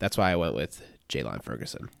 So that's why I went with Jalen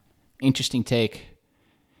Ferguson. Interesting take.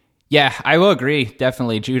 Yeah, I will agree.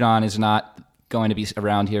 Definitely, Judon is not going to be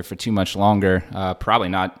around here for too much longer. Probably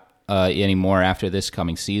not anymore after this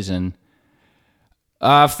coming season.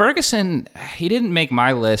 Ferguson, he didn't make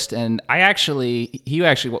my list, and he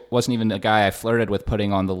actually wasn't even a guy I flirted with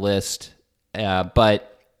putting on the list.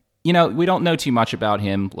 But we don't know too much about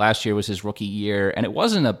him. Last year was his rookie year, and it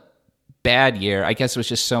wasn't a bad year. I guess it was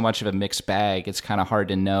just so much of a mixed bag. It's kind of hard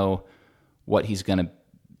to know what he's going to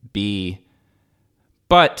be.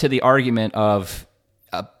 But to the argument of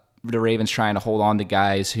the Ravens trying to hold on to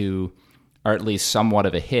guys who are at least somewhat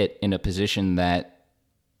of a hit in a position that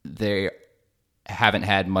they haven't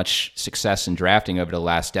had much success in drafting over the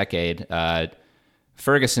last decade,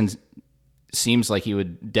 Ferguson seems like he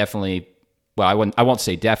would definitely, well, I won't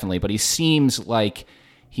say definitely, but he seems like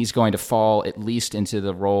he's going to fall at least into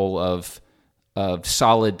the role of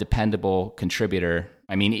solid, dependable contributor.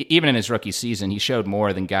 I mean, even in his rookie season, he showed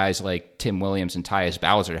more than guys like Tim Williams and Tyus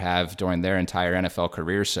Bowser have during their entire NFL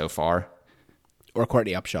careers so far. Or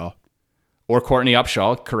Courtney Upshaw.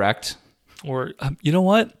 Correct. Or, you know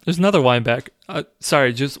what? There's another linebacker.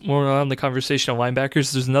 Sorry, just more on the conversation of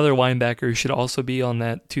linebackers. There's another linebacker who should also be on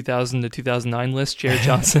that 2000 to 2009 list, Jared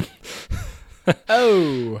Johnson.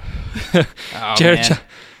 Oh, Jared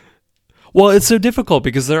Well, it's so difficult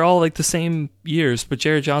because they're all like the same years, but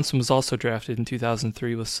Jared Johnson was also drafted in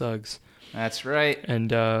 2003 with Suggs. That's right.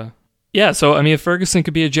 And yeah, so I mean, if Ferguson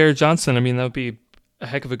could be a Jared Johnson, I mean, that would be a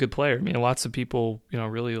heck of a good player. I mean, lots of people,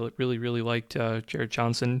 really liked Jared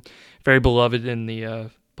Johnson. Very beloved in the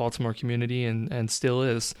Baltimore community, and still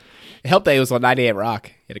is. It helped that he was on 98 Rock.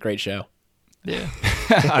 He had a great show. Yeah.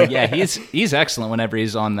 Yeah, he's excellent whenever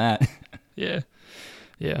he's on that. Yeah.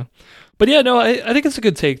 But yeah, no, I think it's a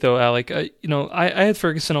good take though, Alec. I had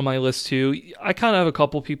Ferguson on my list too. I kind of have a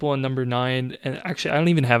couple people on number 9, and actually I don't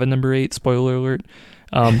even have a number 8, spoiler alert,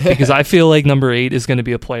 because I feel like number 8 is going to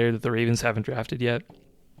be a player that the Ravens haven't drafted yet.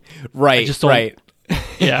 Right, right.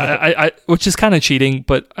 Yeah, I which is kind of cheating,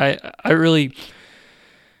 but I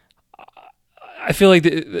feel like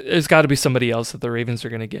there's got to be somebody else that the Ravens are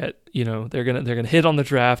going to get. You know, they're gonna hit on the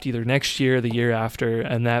draft either next year or the year after,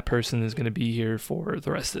 and that person is going to be here for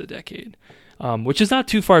the rest of the decade, which is not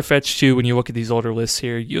too far fetched too. When you look at these older lists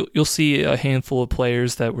here, you'll see a handful of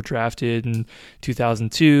players that were drafted in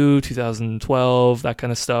 2002, 2012, that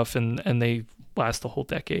kind of stuff, and they last the whole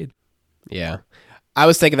decade. Yeah, I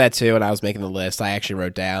was thinking that too when I was making the list. I actually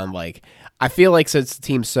wrote down I feel like since the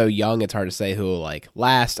team's so young, it's hard to say who will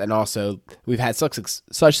last, and also we've had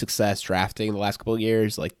such success drafting the last couple of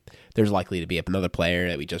years. There's likely to be another player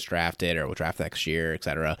that we just drafted or we'll draft next year,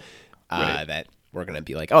 etc. Right. That we're gonna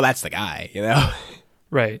be like, oh, that's the guy, you know?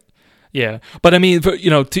 Right. Yeah, but I mean,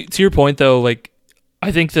 to your point though,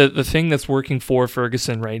 I think that the thing that's working for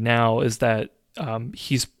Ferguson right now is that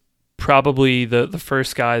he's probably the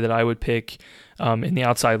first guy that I would pick in the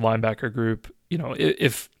outside linebacker group. You know,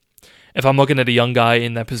 if I'm looking at a young guy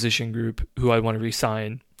in that position group who I want to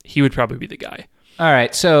re-sign, he would probably be the guy. All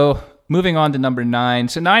right, so moving on to number 9.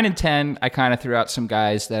 So 9 and 10, I kind of threw out some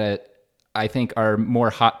guys that I think are more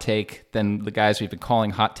hot take than the guys we've been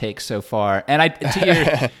calling hot takes so far. And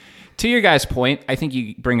to your guys' point, I think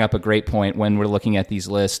you bring up a great point when we're looking at these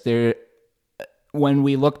lists. When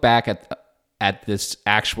we look back at this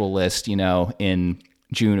actual list, in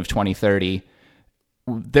June of 2030,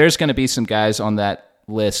 there's going to be some guys on that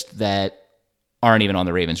list that aren't even on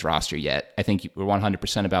the Ravens roster yet. I think we're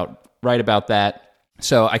 100% right about that.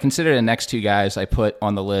 So I consider the next 2 guys I put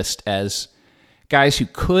on the list as guys who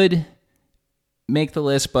could make the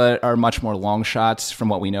list but are much more long shots from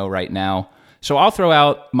what we know right now. So I'll throw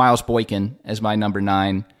out Miles Boykin as my number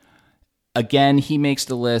 9. Again, he makes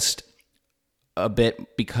the list a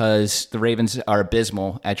bit because the Ravens are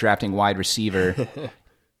abysmal at drafting wide receiver.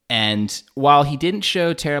 And while he didn't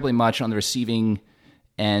show terribly much on the receiving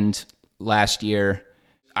end last year,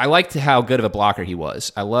 I liked how good of a blocker he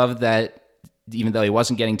was. I love that even though he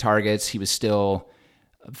wasn't getting targets, he was still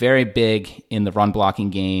very big in the run blocking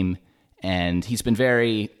game, and he's been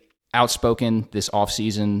very outspoken this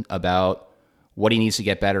offseason about what he needs to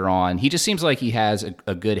get better on. He just seems like he has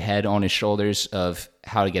a good head on his shoulders of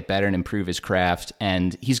how to get better and improve his craft,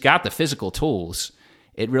 and he's got the physical tools.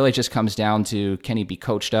 It really just comes down to, can he be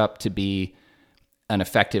coached up to be an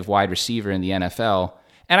effective wide receiver in the NFL?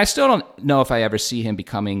 And I still don't know if I ever see him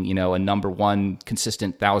becoming, a number 1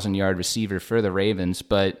 consistent 1,000-yard receiver for the Ravens,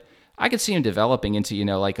 but I could see him developing into,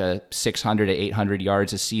 like a 600 to 800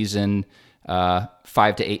 yards a season,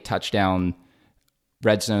 5 to 8 touchdown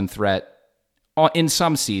red zone threat in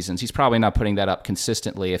some seasons. He's probably not putting that up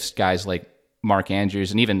consistently if guys like Mark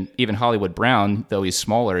Andrews and even Hollywood Brown, though he's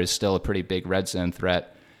smaller, is still a pretty big red zone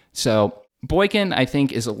threat. So Boykin, I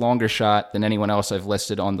think, is a longer shot than anyone else I've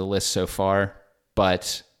listed on the list so far,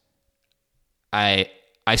 but I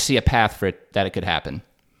see a path for it that it could happen.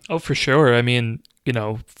 Oh, for sure. I mean,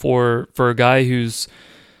 for a guy who's,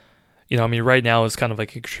 right now is kind of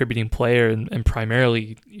like a contributing player and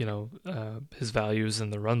primarily, his value is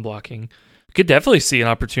in the run blocking. You could definitely see an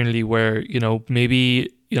opportunity where,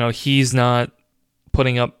 maybe, he's not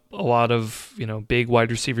putting up a lot of, big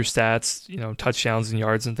wide receiver stats, touchdowns and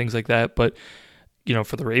yards and things like that. But,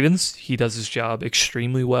 for the Ravens, he does his job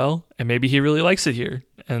extremely well, and maybe he really likes it here,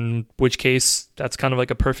 in which case that's kind of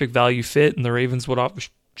like a perfect value fit, and the Ravens would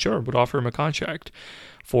offer him a contract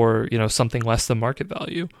for, something less than market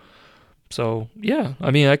value. So, yeah,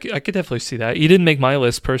 I mean, I could definitely see that. He didn't make my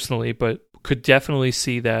list personally, but could definitely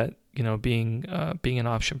see that, being an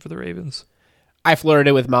option for the Ravens. I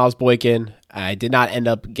flirted with Miles Boykin. I did not end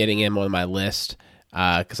up getting him on my list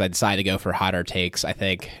because I decided to go for hotter takes, I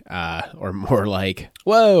think, or more like,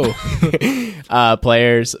 whoa,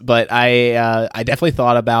 players. But I definitely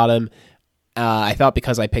thought about him. I thought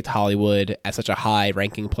because I picked Hollywood as such a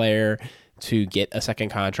high-ranking player to get a second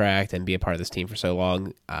contract and be a part of this team for so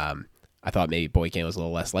long, I thought maybe Boykin was a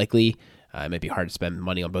little less likely. It might be hard to spend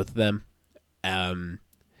money on both of them.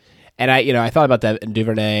 And I thought about that in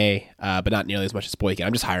Duvernay, but not nearly as much as Boykin.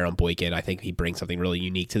 I'm just higher on Boykin. I think he brings something really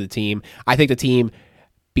unique to the team. I think the team,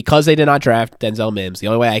 because they did not draft Denzel Mims, the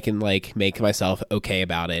only way I can make myself okay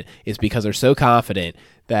about it is because they're so confident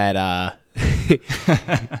that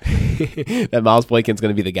that Miles Boykin's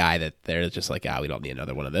going to be the guy that they're just like, we don't need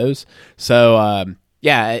another one of those. So I'm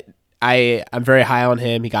very high on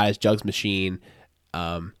him. He got his jugs machine.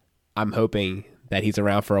 I'm hoping that he's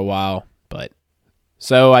around for a while, but.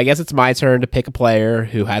 So I guess it's my turn to pick a player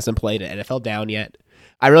who hasn't played an NFL down yet.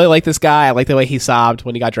 I really like this guy. I like the way he sobbed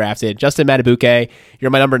when he got drafted. Justin Madubuike, you're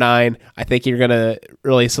my number 9. I think you're going to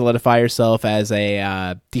really solidify yourself as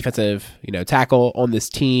a defensive tackle on this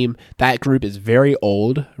team. That group is very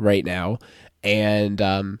old right now, and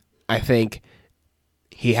I think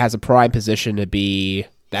he has a prime position to be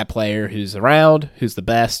that player who's around, who's the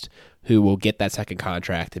best, who will get that second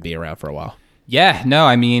contract and be around for a while. Yeah, no,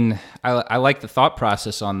 I mean, I like the thought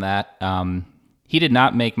process on that. He did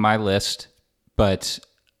not make my list, but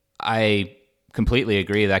I completely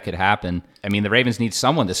agree that could happen. I mean, the Ravens need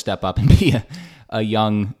someone to step up and be a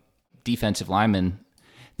young defensive lineman.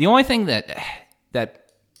 The only thing that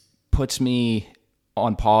puts me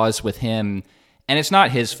on pause with him, and it's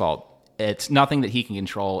not his fault, it's nothing that he can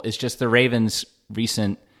control, it's just the Ravens'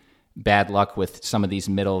 recent bad luck with some of these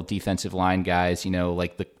middle defensive line guys,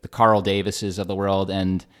 like the Carl Davises of the world.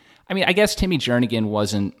 And I mean, I guess Timmy Jernigan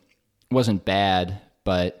wasn't bad,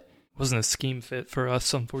 but wasn't a scheme fit for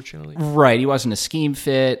us, unfortunately. Right, he wasn't a scheme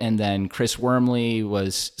fit. And then Chris Wormley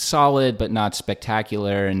was solid, but not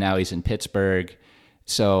spectacular. And now he's in Pittsburgh.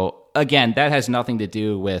 So again, that has nothing to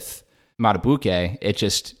do with Madubuike. It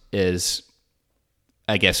just is,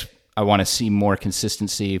 I guess, I want to see more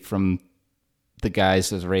consistency from the guys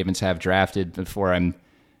that the Ravens have drafted before I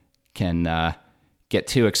can get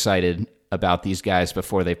too excited about these guys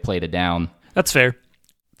before they've played it down. That's fair.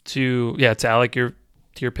 To Alec,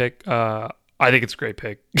 your pick, I think it's a great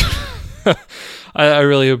pick. I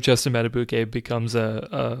really hope Justin Madubuike becomes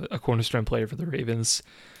a cornerstone player for the Ravens.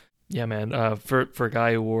 Yeah, man. For a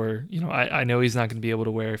guy who wore, I know he's not going to be able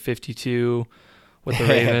to wear 52 with the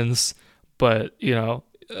Ravens, but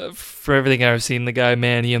for everything I've seen, the guy,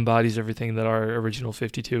 man, he embodies everything that our original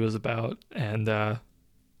 52 is about. And,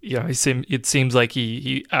 it seems like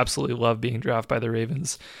he absolutely loved being drafted by the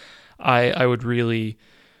Ravens. I would really,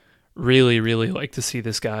 really, really like to see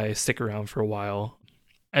this guy stick around for a while.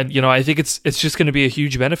 And, I think it's just going to be a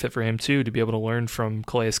huge benefit for him, too, to be able to learn from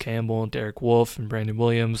Calais Campbell and Derek Wolfe and Brandon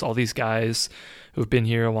Williams, all these guys who have been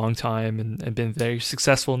here a long time and been very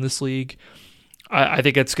successful in this league. I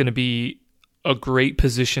think it's going to be a great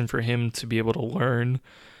position for him to be able to learn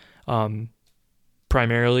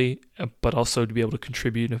primarily, but also to be able to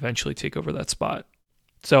contribute and eventually take over that spot.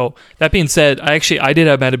 So that being said, I did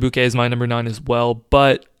have Madubuike as my number 9 as well,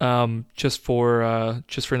 but just for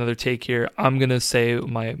another take here, I'm gonna say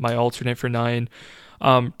my alternate for 9,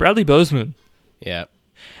 Bradley Bozeman. Yeah,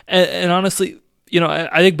 and honestly,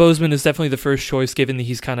 I think Bozeman is definitely the first choice, given that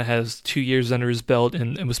he's kind of has 2 years under his belt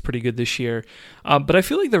and was pretty good this year. But I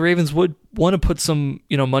feel like the Ravens would want to put some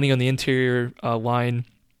money on the interior line.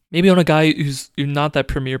 Maybe on a guy who's not that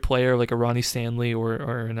premier player like a Ronnie Stanley or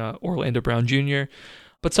an Orlando Brown Jr.,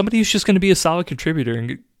 but somebody who's just going to be a solid contributor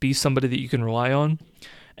and be somebody that you can rely on.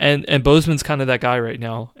 And Bozeman's kind of that guy right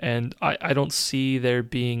now, and I don't see there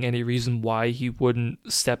being any reason why he wouldn't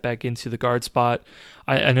step back into the guard spot.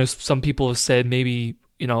 I know some people have said maybe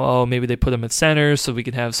they put him at center so we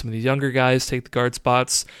can have some of these younger guys take the guard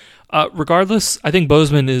spots. Regardless, I think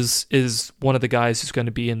Bozeman is one of the guys who's going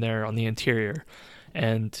to be in there on the interior.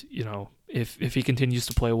 And, if he continues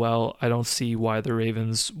to play well, I don't see why the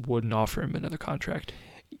Ravens wouldn't offer him another contract.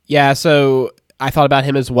 Yeah, so I thought about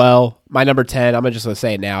him as well. My number 10, I'm just going to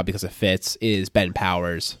say it now because it fits, is Ben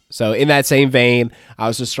Powers. So in that same vein, I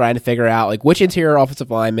was just trying to figure out which interior offensive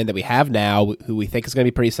lineman that we have now who we think is going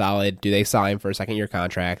to be pretty solid, do they sign for a second-year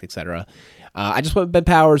contract, etc. I just went with Ben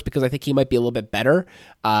Powers because I think he might be a little bit better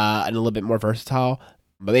and a little bit more versatile.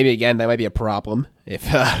 But maybe, again, that might be a problem if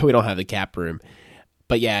we don't have the cap room.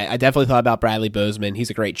 But yeah, I definitely thought about Bradley Bozeman. He's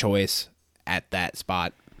a great choice at that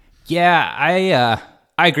spot. Yeah,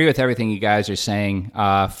 I agree with everything you guys are saying.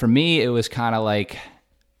 For me, it was kind of like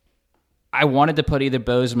I wanted to put either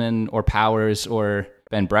Bozeman or Powers or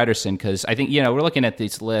Ben Brederson because I think, we're looking at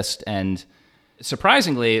this list, and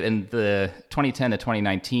surprisingly, in the 2010 to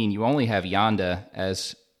 2019, you only have Yanda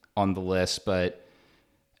as on the list, but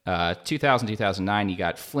 2000, 2009, you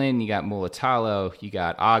got Flynn, you got Mulatalo, you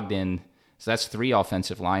got Ogden, so that's 3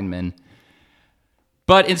 offensive linemen.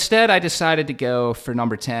 But instead, I decided to go for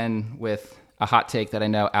number 10 with a hot take that I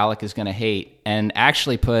know Alec is going to hate, and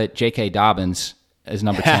actually put J.K. Dobbins as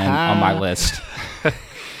number 10 on my list.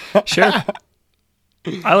 Sure.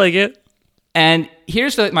 I like it. And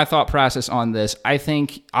here's my thought process on this. I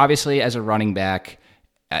think, obviously, as a running back,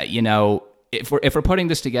 if we're putting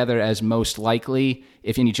this together as most likely,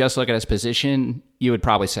 if you just look at his position, you would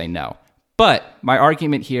probably say no. But my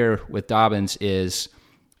argument here with Dobbins is,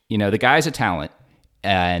 the guy's a talent,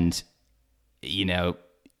 and,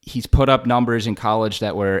 he's put up numbers in college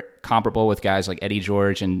that were comparable with guys like Eddie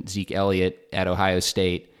George and Zeke Elliott at Ohio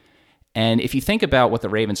State. And if you think about what the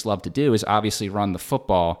Ravens love to do is obviously run the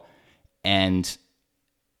football. And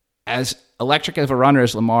as electric of a runner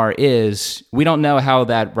as Lamar is, we don't know how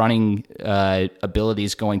that running ability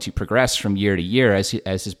is going to progress from year to year as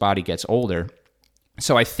his body gets older.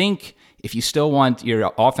 So I think if you still want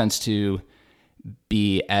your offense to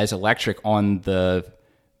be as electric on the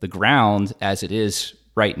ground as it is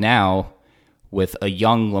right now with a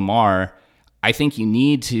young Lamar, I think you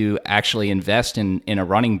need to actually invest in a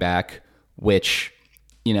running back, which,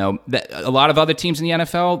 a lot of other teams in the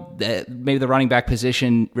NFL, maybe the running back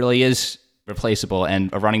position really is replaceable and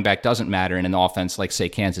a running back doesn't matter in an offense like, say,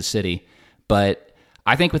 Kansas City. But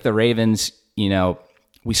I think with the Ravens,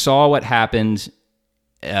 we saw what happened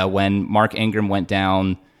when Mark Ingram went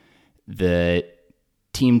down. The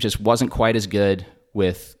team just wasn't quite as good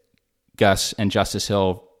with Gus and Justice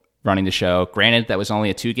Hill running the show. Granted, that was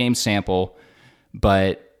only a 2-game sample,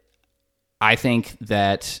 but I think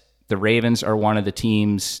that the Ravens are one of the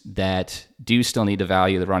teams that do still need to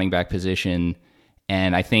value the running back position.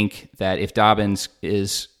 And I think that if Dobbins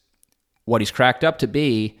is what he's cracked up to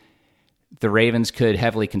be, the Ravens could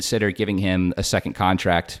heavily consider giving him a second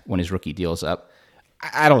contract when his rookie deal's up.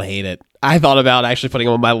 I don't hate it. I thought about actually putting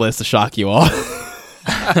him on my list to shock you all.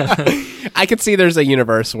 I could see there's a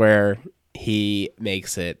universe where he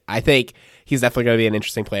makes it. I think he's definitely going to be an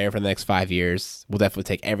interesting player for the next 5 years. We'll definitely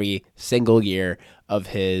take every single year of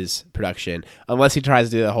his production, unless he tries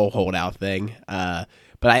to do the whole holdout thing. But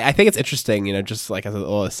I think it's interesting, just like as a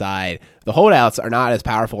little aside, the holdouts are not as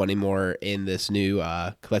powerful anymore in this new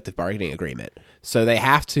collective bargaining agreement. So they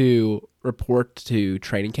have to report to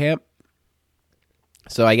training camp.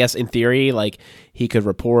 So I guess in theory, like, he could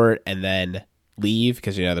report and then leave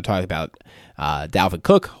because, they're talking about Dalvin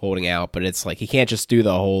Cook holding out, but it's like he can't just do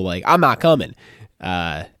the whole, like, I'm not coming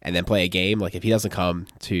and then play a game. Like, if he doesn't come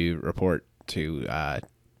to report to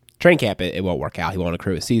training camp, it won't work out. He won't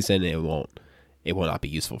accrue a season. It will not be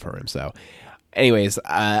useful for him. So anyways,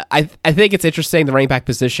 I think it's interesting, the running back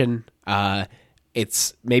position.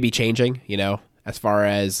 It's maybe changing, as far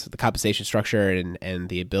as the compensation structure and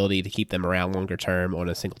the ability to keep them around longer term on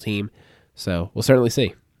a single team. So we'll certainly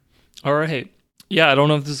see. All right. Yeah, I don't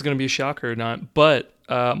know if this is going to be a shocker or not, but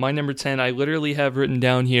my number 10, I literally have written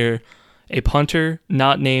down here, a punter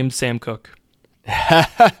not named Sam Cook.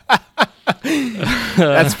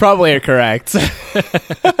 That's probably correct.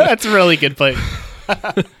 That's a really good point.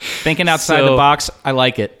 Thinking outside the box, I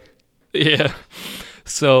like it. Yeah.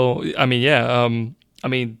 So, I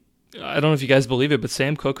don't know if you guys believe it, but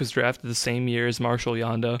Sam Cook was drafted the same year as Marshall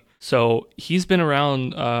Yanda. So he's been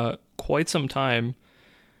around quite some time.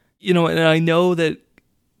 And I know that,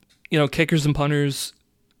 kickers and punters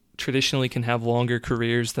traditionally can have longer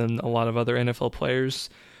careers than a lot of other NFL players.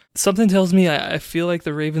 Something tells me I feel like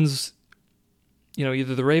the Ravens,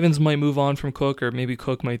 either the Ravens might move on from Cook or maybe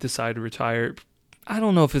Cook might decide to retire. I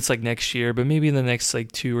don't know if it's like next year, but maybe in the next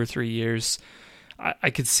 2 or 3 years.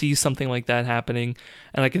 I could see something like that happening,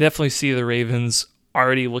 and I could definitely see the Ravens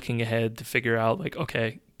already looking ahead to figure out,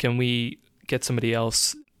 okay, can we get somebody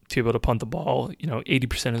else to be able to punt the ball,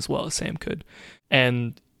 80% as well as Sam could.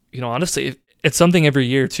 And, honestly, it's something every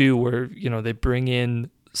year, too, where, they bring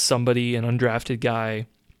in somebody, an undrafted guy,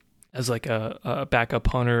 as like a backup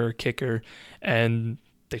punter or kicker, and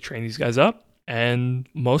they train these guys up, and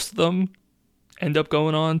most of them end up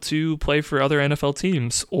going on to play for other NFL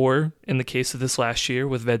teams. Or in the case of this last year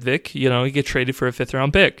with Vedvik, he get traded for a 5th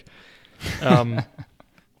round pick.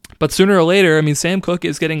 But sooner or later, I mean, Sam Cook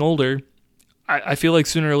is getting older. I feel like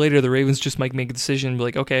sooner or later the Ravens just might make a decision and be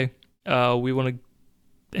like, okay, we want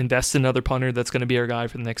to invest in another punter that's going to be our guy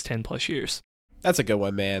for the next 10 plus years. That's a good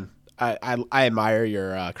one, man. I admire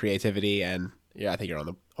your creativity, and yeah, I think you're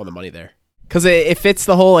on the money there. Because it fits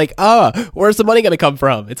the whole like, where's the money going to come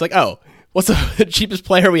from? It's like, what's the cheapest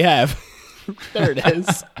player we have? There it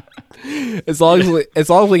is. As long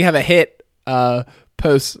as we have a hit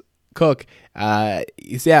post Cook,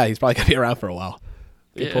 he's probably going to be around for a while.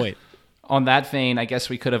 Good point. On that vein, I guess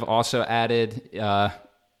we could have also added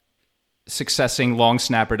successing long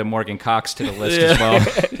snapper to Morgan Cox to the list as well.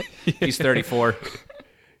 He's 34.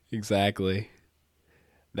 Exactly.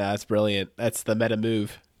 No, that's brilliant. That's the meta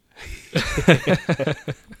move.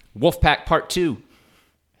 Wolfpack Part 2.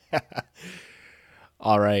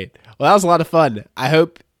 All right. Well, that was a lot of fun. I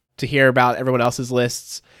hope to hear about everyone else's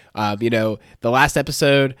lists. The last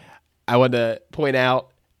episode, I wanted to point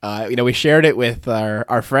out, we shared it with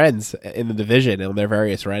our friends in the division on their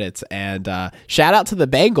various Reddits, and shout out to the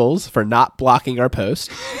Bengals for not blocking our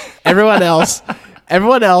post. Everyone else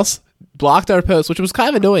blocked our post, which was kind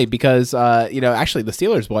of annoying because, actually the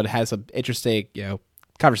Steelers one has some interesting,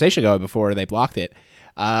 conversation going before they blocked it.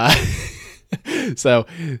 So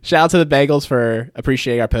shout out to the Bengals for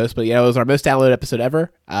appreciating our post, but it was our most downloaded episode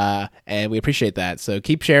ever, and we appreciate that. So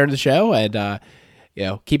keep sharing the show and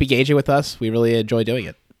keep engaging with us. We really enjoy doing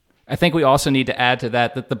it. I think we also need to add to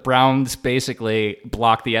that the Browns basically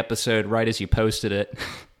blocked the episode right as you posted it.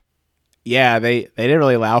 Yeah, they didn't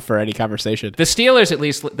really allow for any conversation. The Steelers, at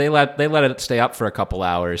least, they let it stay up for a couple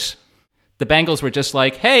hours. The Bengals were just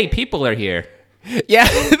like, hey, people are here. Yeah,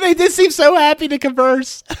 they did seem so happy to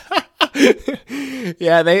converse.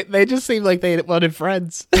 Yeah, they just seemed like they wanted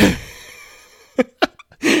friends.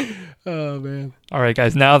 Oh man! All right,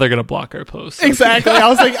 guys. Now they're gonna block our posts. Exactly. I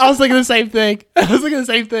was thinking the same thing.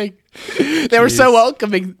 They were so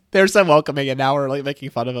welcoming. They were so welcoming, and now we're like making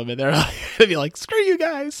fun of them, and they're like, they'd be like, "Screw you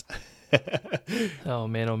guys." Oh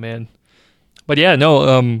man. But yeah,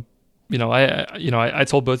 no. I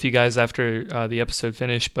told both you guys after the episode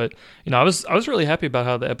finished, but I was really happy about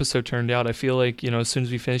how the episode turned out. I feel like as soon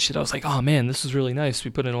as we finished it, I was like, oh man, this was really nice. We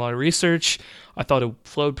put in a lot of research. I thought it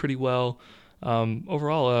flowed pretty well.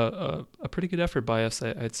 Overall, a pretty good effort by us,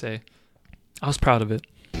 I'd say. I was proud of it.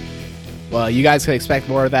 Well, you guys can expect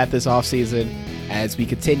more of that this offseason as we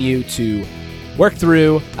continue to work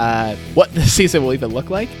through what the season will even look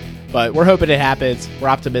like. But we're hoping it happens. We're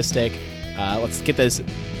optimistic. Let's get this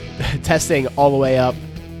testing all the way up,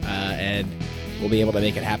 and we'll be able to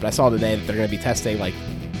make it happen. I saw today that they're going to be testing like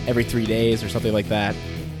every 3 days or something like that.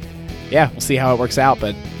 Yeah, we'll see how it works out,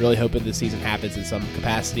 but really hoping the season happens in some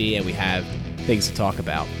capacity and we have things to talk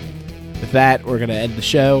about. With that, we're going to end the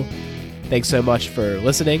show. Thanks so much for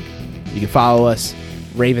listening. You can follow us,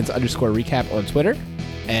 Ravens_recap on Twitter,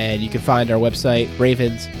 and you can find our website,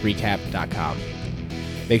 ravensrecap.com.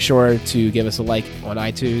 Make sure to give us a like on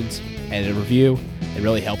iTunes and a review. It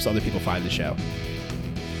really helps other people find the show.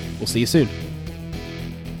 We'll see you soon.